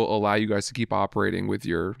we'll allow you guys to keep operating with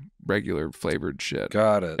your regular flavored shit.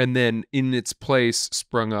 Got it. And then in its place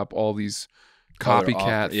sprung up all these Other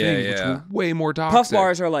copycat off- yeah, things, which yeah. were way more toxic. Puff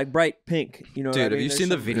bars are like bright pink. You know, Dude, what I have mean? you There's seen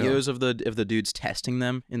the some- videos of the dudes testing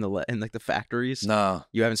them in like the factories? No.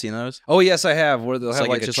 You haven't seen those? Oh yes, I have. Where they'll It's have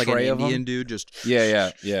like it's a just tray like an of them. Indian dude just Yeah.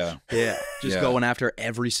 just Yeah. going after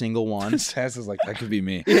every single one. Sass is like, that could be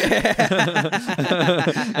me. If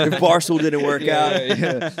Barstool didn't work out,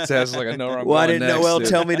 Yeah. Sass is like, I know where I'm why going didn't next, Noel dude.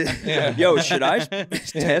 tell me to? Yo, should I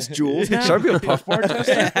test Jules now? Should I be a puff bar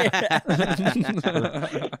tester?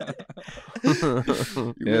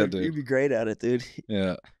 Yeah, dude. You'd be great at it, dude.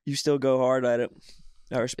 Yeah. You still go hard at it.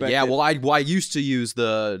 I respect Yeah, it. well, I used to use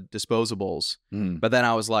the disposables, but then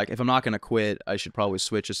I was like, if I'm not gonna quit, I should probably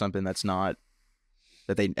switch to something that's not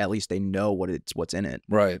that they at least they know what's in it.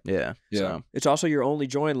 Right. Yeah, Yeah. So. It's also your only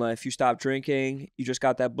joy in life. You stop drinking. You just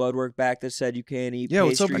got that blood work back that said you can't eat. Yeah,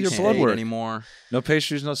 what's up with pastries. your Can't blood eat work? anymore. No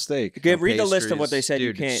pastries, no steak. Okay, No read the list of what they pastries. said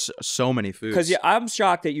you Dude, can't. So many foods. Because I'm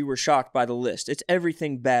shocked that you were shocked by the list. It's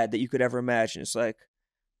everything bad that you could ever imagine. It's like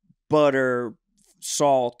butter,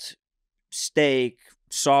 salt, steak,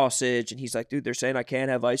 sausage, and he's like, dude, they're saying I can't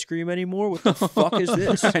have ice cream anymore. What the fuck is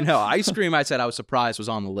this? I know ice cream. I said I was surprised was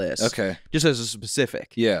on the list. Okay. just as a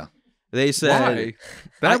specific. Yeah. They said. Why?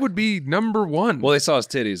 That would be number one. Well, they saw his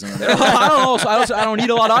titties. And I don't know. So I don't eat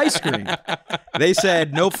a lot of ice cream. They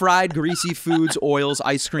said no fried, greasy foods, oils,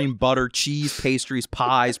 ice cream, butter, cheese, pastries,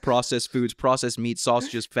 pies, processed foods, processed meat,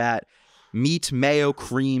 sausages, fat, meat, mayo,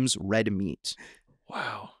 creams, red meat.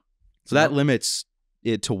 wow. So that limits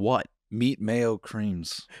it to what? Meat mayo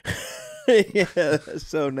creams. Yeah, that's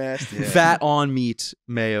so nasty. Fat on meat,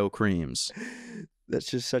 mayo, creams. That's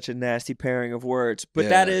just such a nasty pairing of words. But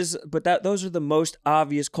Yeah. those are the most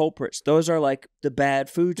obvious culprits. Those are like the bad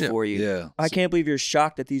foods Yeah. for you. Yeah. I can't believe you're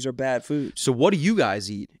shocked that these are bad foods. So what do you guys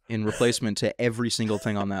eat in replacement to every single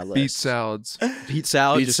thing on that list? beet salads. Beet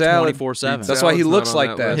salad, Beet just salad. 24/7. That's why he Salad's looks not on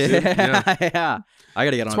like that that. list. dude. Yeah. I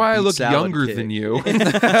gotta get on. That's why I beet look salad younger kick. than you.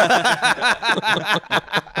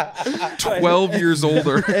 12 years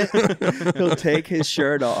older. He'll take his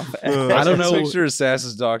shirt off. I don't know. Picture of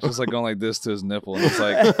Sass's doc just like going like this to his nipple, and it's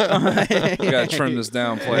like, you gotta trim this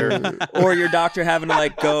down, player. Or your doctor having to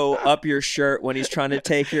like go up your shirt when he's trying to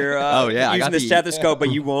take your Oh, yeah, I using got the the- stethoscope,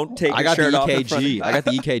 but you won't take I your got the shirt off. in front of- EKG. I got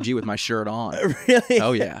the EKG with my shirt on. Really?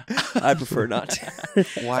 Oh yeah. I prefer not to.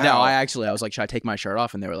 Wow. No, I was like, should I take my shirt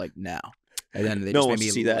off? And they were like, no. And then they No just one made me wants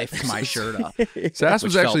to see that. lift my shirt up. Sass Which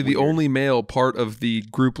was felt actually the weird. only male part of the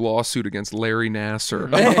group lawsuit against Larry Nasser.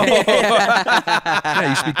 Oh. Yeah, he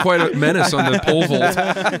used to be quite a menace on the pole vault.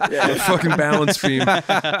 The fucking balance beam.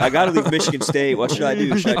 I got to leave Michigan State. What should I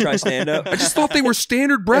do? Should I try stand up? I just thought they were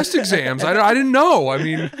standard breast exams. I didn't know. I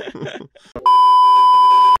mean,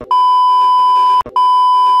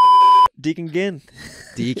 Deacon Ginn.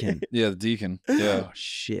 Deacon. Yeah, the deacon. Yeah, Oh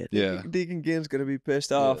shit. yeah. Deacon Ginn's gonna be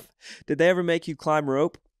pissed off. Did they ever make you climb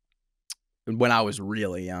rope? When I was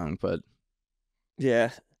really young, but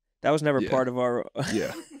Yeah, that was never Yeah. part of our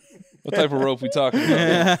Yeah. What type of rope we talking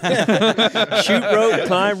about? shoot rope,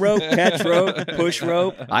 climb rope, catch rope, push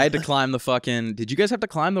rope. I had to climb the fucking. Did you guys have to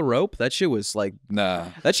climb the rope? That shit was like. Nah.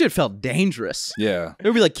 That shit felt dangerous. Yeah.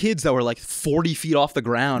 There would be like kids that were like 40 feet off the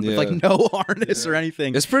ground with Yeah. like no harness or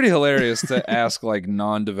anything. It's pretty hilarious to ask like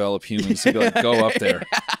non-developed humans to be like, go up there.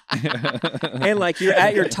 And like you're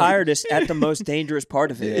at your tiredest at the most dangerous part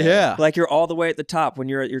of it. Yeah. Like you're all the way at the top when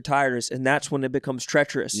you're at your tiredest, and that's when it becomes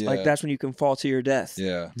treacherous. Like Yeah. that's when you can fall to your death.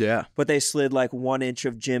 Yeah. Yeah. But they slid like 1 inch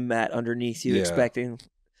of gym mat underneath you, Yeah. expecting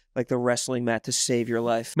like the wrestling mat to save your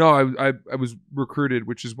life. no, I was recruited,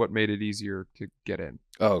 which is what made it easier to get in.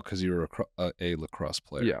 Oh, because you were a lacrosse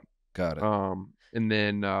player. Yeah. Got it. And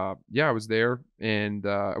then yeah, I was there, and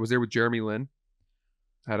I was there with Jeremy Lin.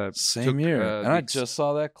 Had a Same year. And I just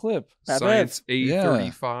saw that clip. Pat Science Bev.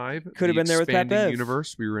 835. Could have the been there with Pat Expanding Bev.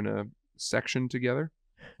 Universe. We were in a section together,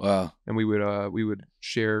 Wow. and we would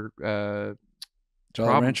share Jolly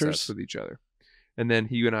problem Ranchers? sets with each other. And then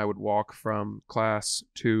he and I would walk from class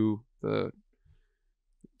to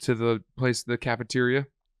the place, the cafeteria,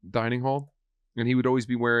 dining hall, and he would always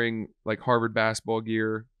be wearing like Harvard basketball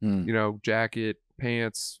gear, Hmm. you know, jacket,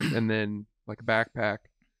 pants, and then like a backpack.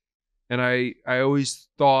 And I always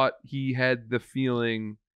thought he had the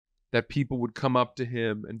feeling that people would come up to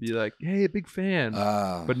him and be like, "Hey, a big fan,"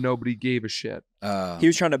 but nobody gave a shit. He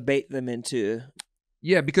was trying to bait them into.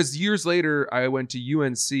 Yeah, because years later, I went to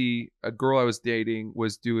UNC. A girl I was dating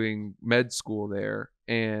was doing med school there,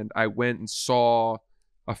 and I went and saw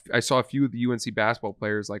a few of the UNC basketball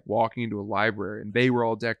players like walking into a library, and they were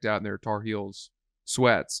all decked out in their Tar Heels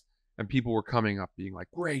sweats, and people were coming up being like,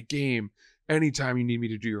 "Great game! Anytime you need me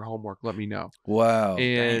to do your homework, let me know." Wow.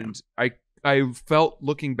 And I felt,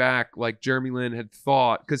 looking back, like Jeremy Lin had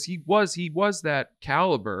thought, because he was that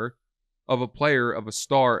caliber of a player, of a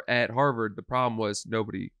star at Harvard. The problem was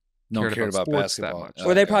nobody No one cared about sports that basketball. much.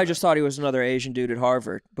 Or they got probably it. just thought he was another Asian dude at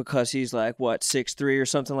Harvard because he's like, what, 6'3" or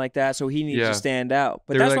something like that. So he needs Yeah. to stand out.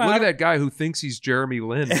 But They were that's like, why look I at that guy who thinks he's Jeremy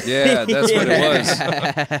Lin. Yeah, that's what it was.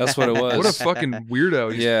 Yeah. That's what it was. What a fucking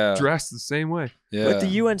weirdo. He's Yeah. dressed the same way. Yeah. But the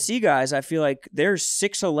UNC guys, I feel like they're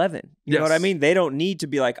 6'11". You know what I Yes. mean? They don't need to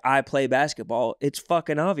be like, I play basketball. It's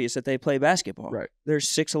fucking obvious that they play basketball. Right. They're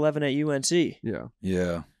 6'11" at UNC. Yeah.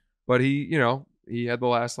 Yeah. But he had the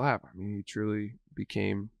last laugh. I mean, he truly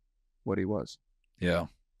became what he was. Yeah.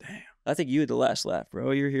 I think you had the last laugh,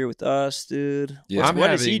 bro. You're here with us, dude. Yeah.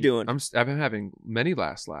 What is he doing? I've been having many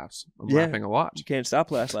last laughs. I'm Yeah. laughing a lot. You can't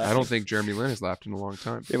stop last laugh. I don't think Jeremy Lin has laughed in a long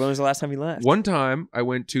time. When was the last time you laughed? One time I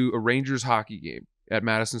went to a Rangers hockey game at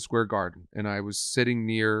Madison Square Garden, and I was sitting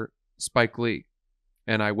near Spike Lee,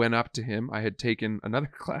 and I went up to him. I had taken another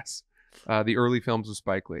class, the early films of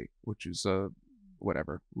Spike Lee, which is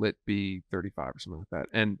whatever, Lit B 35 or something like that.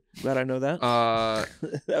 And Glad I know that.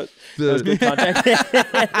 the that was good contact.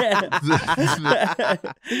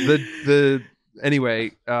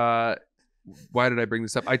 anyway, why did I bring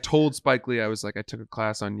this up? I told Spike Lee, I was like, I took a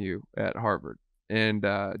class on you at Harvard, and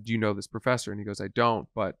do you know this professor? And he goes, I don't,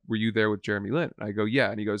 but were you there with Jeremy Lin? And I go, yeah.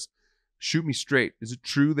 And he goes, shoot me straight, is it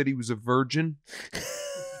true that he was a virgin?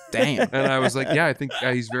 Damn. And I was like, yeah, I think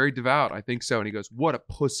he's very devout. I think so. And he goes, what a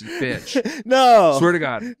pussy bitch. No. Swear to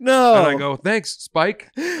God. No. And I go, thanks, Spike.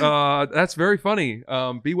 That's very funny.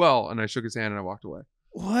 Be well. And I shook his hand and I walked away.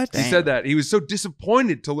 What? He said that. He was so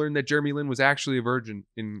disappointed to learn that Jeremy Lin was actually a virgin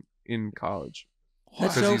in college.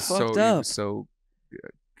 That's Because so he's fucked he up. was so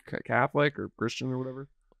Catholic or Christian or whatever.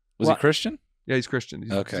 Was What? he Christian? Yeah, he's Christian.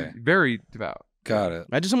 He's Okay. very devout. Got it.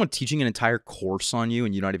 Imagine someone teaching an entire course on you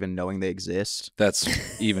and you not even knowing they exist. That's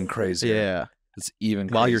even crazier. Yeah. It's even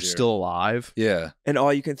crazier. While you're still alive. Yeah. And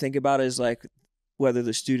all you can think about is like whether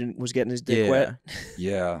the student was getting his dick wet.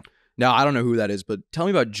 Yeah. No, I don't know who that is, but tell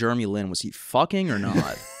me about Jeremy Lin. Was he fucking or not?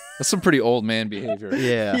 That's some pretty old man behavior.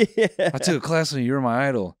 Yeah. I took a class on You Were My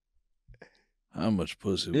Idol. How much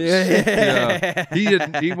pussy was Yeah.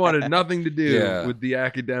 He wanted nothing to do with the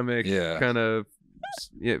academic kind of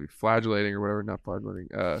flagellating or whatever. Not flagellating.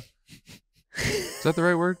 Is that the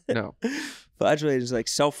right word? No. Flagellate is like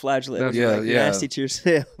self-flagellate. Yeah, Nasty to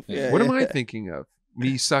yourself. Yeah. What am I thinking of?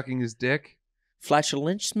 Me sucking his dick?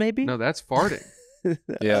 Flatulence, maybe? No, that's farting.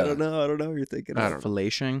 Yeah. I don't know what you're thinking I of. don't know.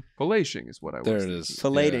 Fellation. Fellation is what I was There it thinking. is.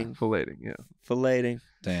 Filleting. Filleting, yeah. Filleting.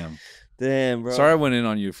 Damn, bro. Sorry I went in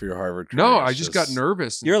on you for your Harvard career. No, It's I just got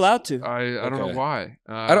nervous. You're allowed to. I don't know Okay. why.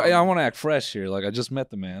 I want to act fresh here. Like, I just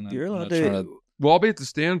met the man. You're I'm allowed not trying to. Well, I'll be at the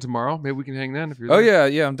stand tomorrow. Maybe we can hang then if you're Oh, there.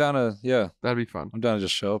 yeah. I'm down to, That'd be fun. I'm down to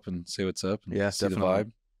just show up and say what's up. And Yeah, see definitely. the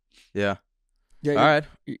vibe. Yeah. Yeah, All right.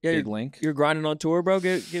 Yeah, Big link. you're grinding on tour, bro.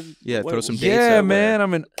 Give Throw some dates Yeah, out man. there.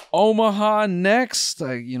 I'm in Omaha next.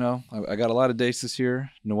 I got a lot of dates this year.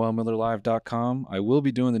 NOELMillerLive.com. I will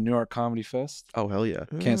be doing the New York Comedy Fest. Oh, hell yeah.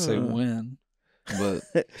 Can't say when, but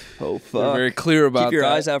Oh we're fuck! very clear about Keep your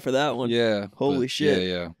that. eyes out for that one. Yeah. Holy but shit.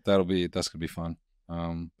 Yeah. That's gonna be fun.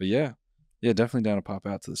 But yeah, definitely down to pop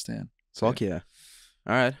out to the stand. Fuck yeah.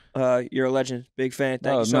 All right. You're a legend. Big fan.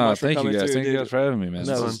 Thank you so much for thank coming you guys. through, Thank you dude. guys for having me, man.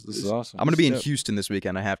 No, This is awesome. I'm gonna be in Dope. Houston this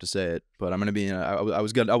weekend. I have to say it, but I'm gonna be in. I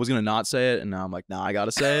was gonna not say it, and now I'm like, nah, I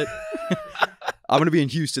gotta say it. I'm gonna be in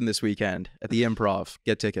Houston this weekend at the Improv.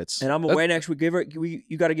 Get tickets. And I'm away next week.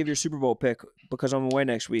 You got to give your Super Bowl pick because I'm away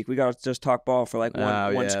next week. We got to just talk ball for like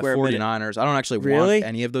one square 49ers. minute. I don't actually Really? want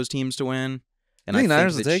any of those teams to win, and You I think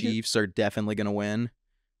Niners think will the take it? Chiefs are definitely gonna win.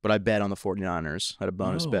 But I bet on the 49ers. I had a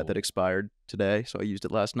bonus bet that expired today, so I used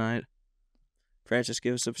it last night. Francis,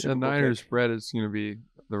 give us a Super The Bowl Niners pick. spread is going to be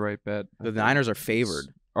the right bet. The Niners are favored,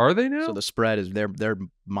 Are they now? so the spread is they're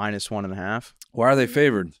 -1.5. Why are they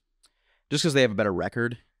favored? Just because they have a better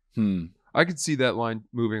record. I could see that line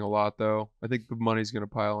moving a lot, though. I think the money's going to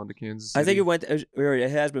pile into Kansas City. I think it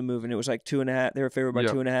has been moving. It was like 2.5. They were favored by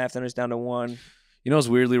 2.5. Then it's down to 1. You know what's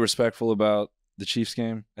weirdly respectful about the Chiefs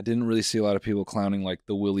game? I didn't really see a lot of people clowning like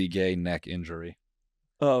the Willie Gay neck injury.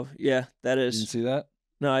 Oh yeah, that You is. didn't see that?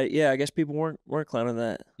 No, I guess people weren't clowning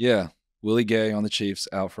that. Yeah. Willie Gay on the Chiefs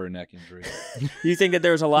out for a neck injury. You think that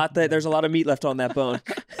there's a lot of meat left on that bone?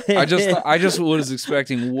 I just was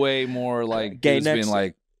expecting way more like Gay dudes being necks.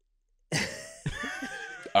 like,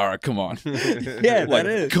 all right, come on. Yeah, Like, that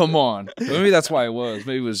is. come on. Maybe that's why it was.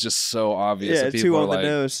 Maybe it was just so obvious Yeah, that people two are on the like,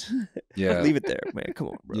 nose. yeah, Leave it there, man. Come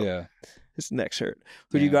on, bro. yeah. His neck's hurt.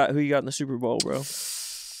 Who Yeah. you got? Who you got in the Super Bowl, bro?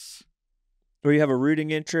 Or you have a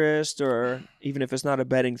rooting interest, or even if it's not a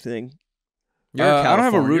betting thing. You're I don't have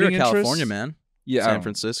a California- rooting you're a California interest. man. Yeah, I San don't-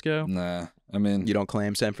 Francisco. Nah, I mean, You don't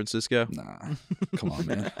claim San Francisco. nah. Come on,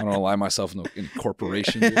 man. I don't ally myself in a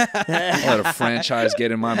corporation. Dude. I'll let a franchise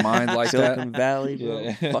get in my mind like Silicon that. Valley,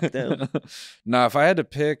 bro. Fuck them. Nah, if I had to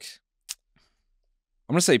pick,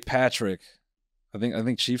 I'm gonna say Patrick. I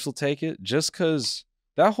think Chiefs will take it just because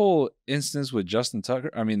that whole instance with Justin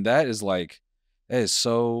Tucker. I mean, that is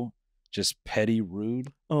so just petty,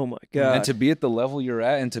 rude. Oh my god. And to be at the level you're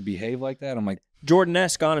at and to behave like that, I'm like,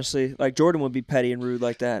 Jordan-esque, honestly. Like Jordan would be petty and rude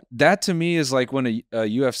like that. that to me is like when a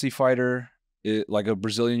UFC fighter, like a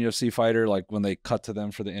Brazilian UFC fighter, like when they cut to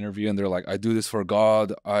them for the interview and they're like, I do this for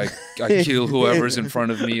God. I kill whoever's in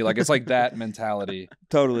front of me. Like, it's like that mentality.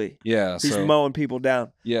 Totally. Yeah. He's So, mowing people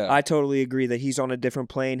down. yeah. I totally agree that he's on a different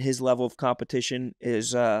plane. His level of competition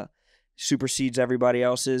is supersedes everybody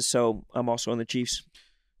else's. So I'm also on the Chiefs.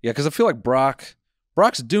 Yeah, because I feel like Brock's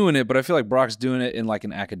doing it, but I feel like Brock's doing it in like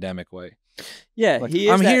an academic way. Yeah, Like, he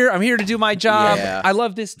is. I'm here to do my job. Yeah. I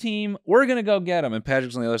love this team. We're gonna go get them. And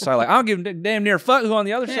Patrick's on the other side, like, I don't give a damn near fuck who on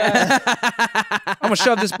the other side. I'm gonna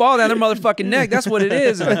shove this ball down their motherfucking neck. That's what it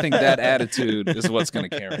is. And I think that attitude is what's gonna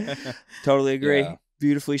carry. Totally agree. Yeah.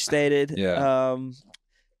 Beautifully stated. Yeah.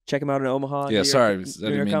 Check him out in Omaha. Yeah, New York- sorry, I New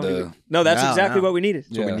didn't York mean Comedy to- Week. No, that's No, exactly no. what we needed.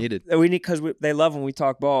 That's what we Yeah. needed. We need because they love when we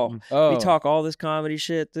talk ball. Oh, We talk all this comedy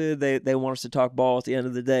shit, dude. They want us to talk ball at the end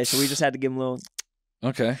of the day, so we just had to give them a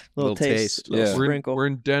okay. little taste, little Yeah. sprinkle. We're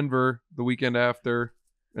in Denver the weekend after,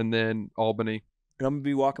 and then Albany. And I'm gonna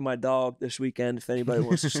be walking my dog this weekend. If anybody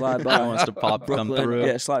wants to slide by, Wants to pop, come Brooklyn, through.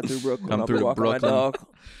 yeah, slide through Brooklyn. Come I'll through be to walking Brooklyn.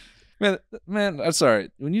 my dog. Man, I'm sorry.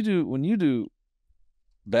 When you do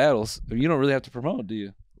battles, you don't really have to promote, do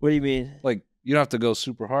you? What do you mean? Like, you don't have to go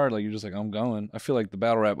super hard. Like, you're just like, I'm going. I feel like the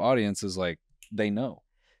battle rap audience is like, they know.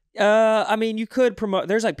 I mean, you could promote.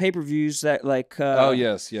 There's like pay-per-views that like. Oh,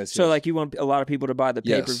 yes. So like, you want a lot of people to buy the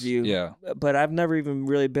Yes, pay-per-view. yeah. But I've never even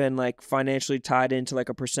really been like financially tied into like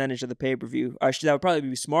a percentage of the pay-per-view. That would probably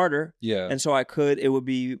be smarter. Yeah. And so it would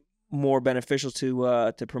be more beneficial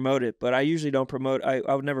to promote it. But I usually don't promote. I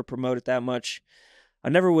would never promote it that much. I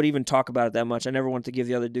never would even talk about it that much. I never wanted to give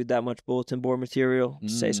the other dude that much bulletin board material.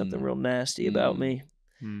 Say something real nasty about me.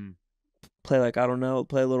 Play like, I don't know,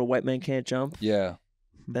 play a little white man can't jump. Yeah.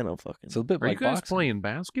 Then I'm fucking. It's a bit Are like you guys boxing. playing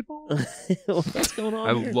basketball? What's going on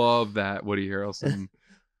I here? love that Woody Harrelson.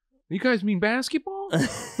 You guys mean basketball?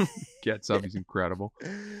 Gets up. He's incredible.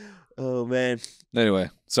 Oh, man. Anyway,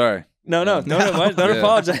 sorry. No, don't Yeah.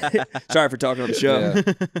 apologize. Sorry for talking on the show. Yeah.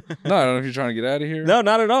 No, I don't know if you're trying to get out of here. No,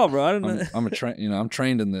 not at all, bro. I don't know. I'm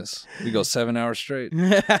trained in this. We go 7 hours straight.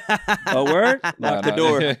 Oh, word? Lock the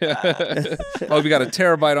door. Oh, we got a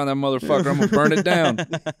terabyte on that motherfucker. I'm gonna burn it down.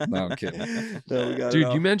 No, I'm kidding. No, we got it Dude,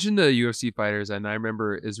 all. you mentioned the UFC fighters, and I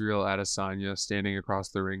remember Israel Adesanya standing across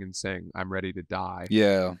the ring and saying, "I'm ready to die."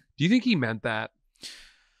 Yeah. Do you think he meant that?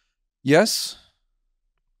 Yes.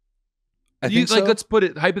 I think so. Let's put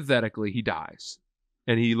it hypothetically, he dies,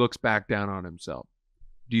 and he looks back down on himself.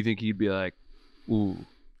 Do you think he'd be like, "Ooh,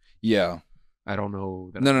 Yeah. I don't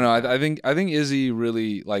know"? That No. I think Izzy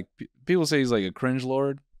really, like, people say he's like a cringe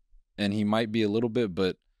lord, and he might be a little bit,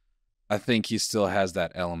 but I think he still has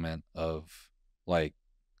that element of like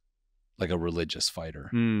a religious fighter.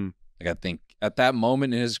 Like, I think at that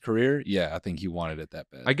moment in his career, yeah, I think he wanted it that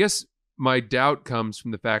bad. I guess my doubt comes from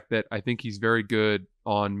the fact that I think he's very good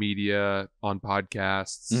on media, on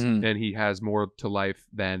podcasts, and he has more to life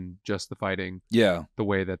than just the fighting. Yeah. The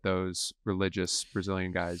way that those religious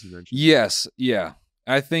Brazilian guys you mentioned. Yes. Yeah.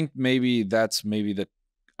 I think maybe that's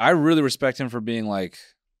I really respect him for being like,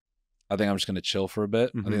 I think I'm just going to chill for a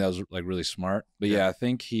bit. I think that was like really smart. But yeah, I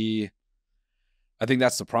think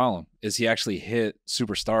that's the problem is he actually hit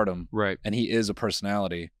superstardom. Right. And he is a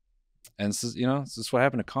personality. And this is, this is what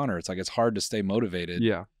happened to Connor. It's like, it's hard to stay motivated.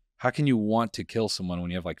 Yeah. How can you want to kill someone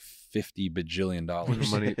when you have like $50 bajillion?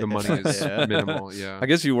 The money is minimal. Yeah. I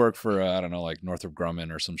guess you work for, I don't know, like Northrop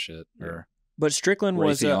Grumman or some shit. Or But Strickland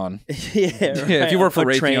was Raytheon. yeah, right. Yeah, if you work for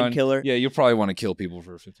a train Raytheon, killer. yeah, you probably want to kill people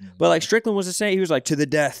for $50 million. But like Strickland was the same. He was like to the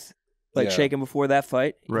death, like Yeah. shaking before that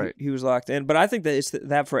fight. Right. He was locked in. But I think that it's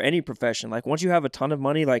that for any profession. Like once you have a ton of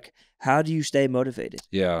money, like how do you stay motivated?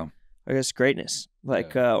 Yeah. I guess greatness,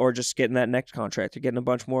 like or just getting that next contract or getting a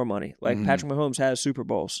bunch more money. Like Patrick Mahomes has Super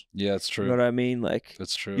Bowls. Yeah, that's true. You know what I mean? Like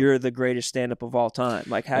That's true. you're the greatest stand-up of all time.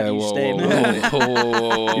 Like how do you whoa, stay whoa, motivated?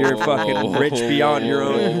 whoa, You're whoa, fucking whoa, rich whoa, beyond your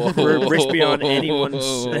whoa, own, whoa, rich beyond whoa, anyone's.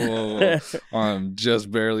 whoa, whoa. I'm just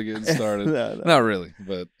barely getting started. No. Not really,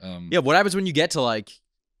 but Yeah, what happens when you get to like,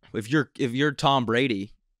 if you're Tom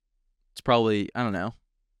Brady, it's probably, I don't know.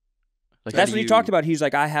 Like, That's what he talked about. He's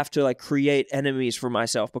like, I have to like create enemies for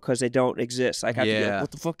myself because they don't exist. Like, I have to be like,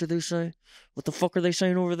 what the fuck did they say? What the fuck are they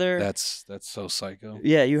saying over there? that's so psycho.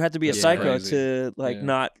 Yeah, you have to be a That's psycho crazy. to like Yeah.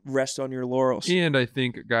 not rest on your laurels. And I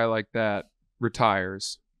think a guy like that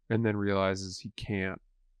retires and then realizes he can't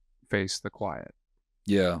face the quiet.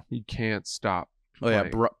 Yeah. He can't stop. Oh yeah,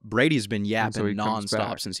 playing. Brady's been And so yapping he comes nonstop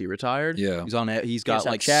back. since he retired. Yeah. He's got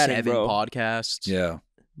stop like chatting, 7 bro. podcasts. Yeah.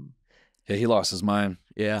 Yeah, he lost his mind.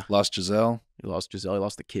 Yeah. Lost Giselle. He lost Giselle. He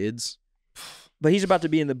lost the kids. But he's about to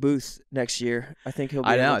be in the booth next year. I think he'll be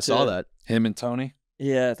I know. able I saw to- that. Him and Tony.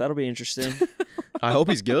 Yeah, that'll be interesting. I hope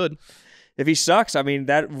he's good. If he sucks, I mean,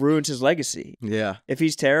 that ruins his legacy. Yeah. If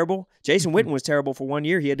he's terrible, Jason Witten was terrible for 1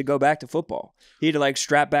 year. He had to go back to football. He had to like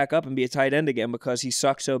strap back up and be a tight end again because he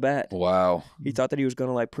sucked so bad. Wow. He thought that he was going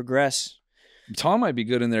to like progress. Tom might be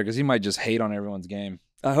good in there because he might just hate on everyone's game.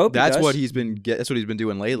 I hope That's he does. what he's been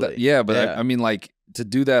doing lately. Yeah, but I mean, like, to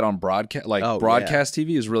do that on broadcast, like Oh, broadcast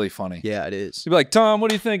TV is really funny. Yeah, it is. You'd be like, Tom, what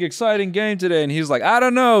do you think? Exciting game today. And he's like, I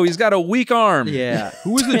don't know. He's got a weak arm. Yeah.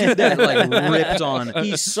 Who was the dude that like ripped on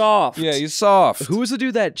He's soft. Yeah, he's soft. Who was the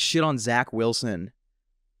dude that shit on Zach Wilson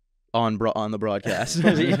on the broadcast?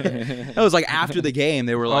 That was like after the game.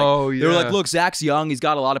 They were like, they were like, look, Zach's young. He's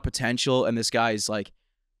got a lot of potential. And this guy's like,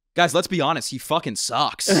 guys, let's be honest. He fucking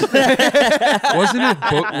sucks. Wasn't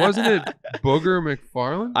it Booger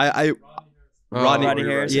McFarland? Rodney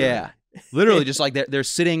Harrison. Yeah. Literally just like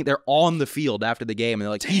they're on the field after the game and they're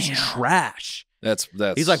like, he's trash. That's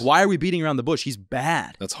He's like, why are we beating around the bush? He's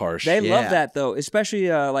bad. That's harsh. They Yeah. love that though, especially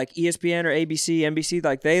like ESPN or ABC, NBC.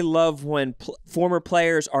 Like they love when former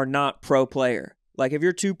players are not pro player. Like if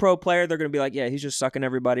you're too pro player, they're gonna be like, yeah, he's just sucking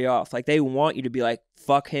everybody off. Like they want you to be like,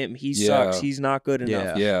 fuck him, he sucks, he's not good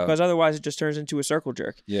enough. Yeah. Because otherwise, it just turns into a circle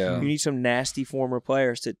jerk. Yeah. You need some nasty former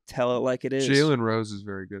players to tell it like it is. Jalen Rose is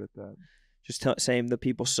very good at that. Just saying the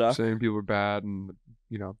people suck. Saying people are bad and,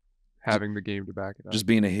 having the game to back it up. Just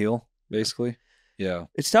being a heel, basically. Yeah.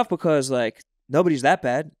 It's tough because like nobody's that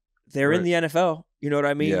bad. They're in Right. the NFL. You know what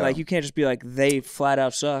I mean? Yeah. Like you can't just be like they flat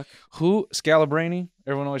out suck. Who? Scalabrine?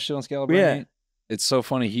 Everyone always shit on Scalabrine? Yeah. it's so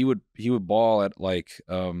funny. He would ball at like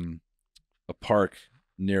a park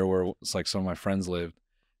near where it's like some of my friends lived,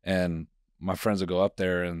 and my friends would go up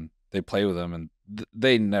there and they play with him, and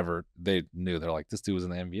they knew, they're like, this dude was in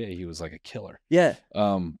the NBA. He was like a killer. Yeah.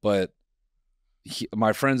 But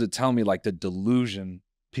my friends would tell me like the delusion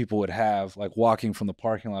people would have, like walking from the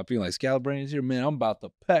parking lot, being like, Scalabrini's here, man. I'm about to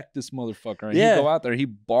peck this motherfucker. And he'd go out there,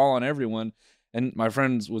 he'd ball on everyone. And my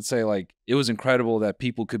friends would say like, it was incredible that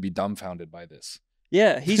people could be dumbfounded by this.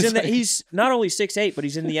 Yeah, he's in the. He's not only 6'8", but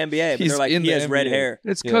he's in the NBA. But they're like, he has red hair.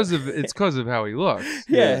 It's because of how he looks.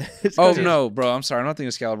 Yeah. Oh no, bro, I'm sorry. I don't think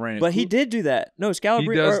it's Scalabrini. But he did do that. No,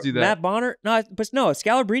 Scalabrini. He does do that. Matt Bonner. No, but no,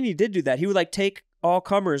 Scalabrini did do that. He would like take all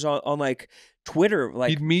comers on like Twitter.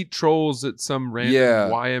 Like he'd meet trolls at some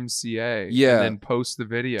random YMCA. And then post the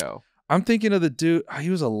video. I'm thinking of the dude. He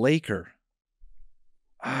was a Laker.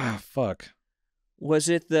 Fuck. Was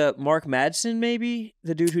it the Mark Madsen, maybe?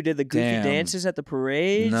 The dude who did the goofy dances at the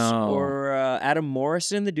parades? No. Or Adam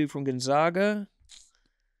Morrison, the dude from Gonzaga?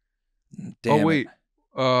 Damn wait.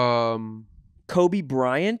 Kobe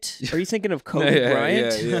Bryant? Are you thinking of Kobe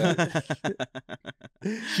Bryant?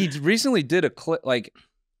 Yeah. He recently did a clip, like,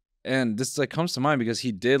 and this like comes to mind because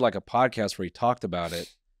he did like a podcast where he talked about it.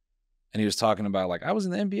 And he was talking about like, I was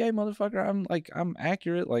in the NBA, motherfucker. I'm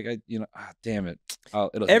accurate. Like damn it.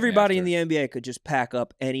 Everybody in the NBA could just pack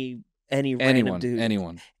up any random dude,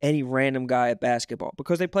 any random guy at basketball,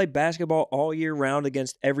 because they play basketball all year round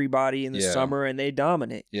against everybody in the summer, and they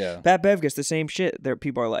dominate. Yeah. Pat Bev gets the same shit. There,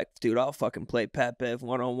 people are like, dude, I'll fucking play Pat Bev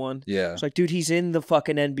 1-on-1. Yeah. It's like, dude, he's in the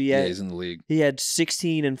fucking NBA. Yeah, he's in the league. He had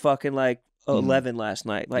 16 and fucking like 11 last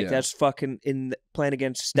night. Like that's fucking playing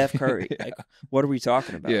against Steph Curry. Like, what are we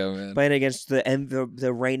talking about? Yeah, man. Playing against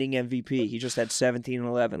the reigning MVP. He just had 17 and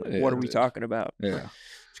 11. Like, what are we talking about? Yeah.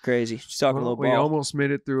 It's crazy. Just talking a little ball. We almost made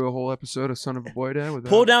it through a whole episode of Son of a Boy Dad without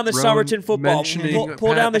pull down the Rowan Somerton football. mentioning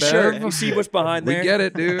Pull down the Pat shirt. Bev. You see what's behind there. We get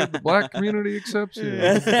it, dude. The black community accepts you.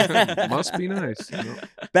 Must be nice.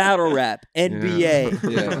 Battle rap,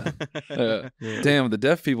 NBA. Yeah. Damn, the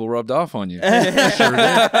deaf people rubbed off on you. Sure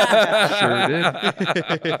did.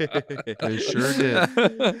 They sure did.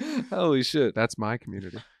 Holy shit. That's my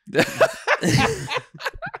community.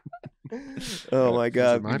 Oh my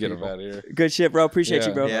God. We get him out of here. Good shit, bro. Appreciate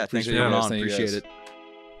you, bro. Yeah, thanks for Appreciate coming you on. guys. Appreciate it.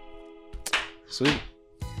 Sweet.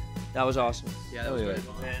 That was awesome. Yeah, that was Hell great.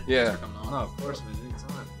 Yeah. Thanks for coming on. No, of course, man.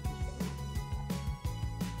 Anytime.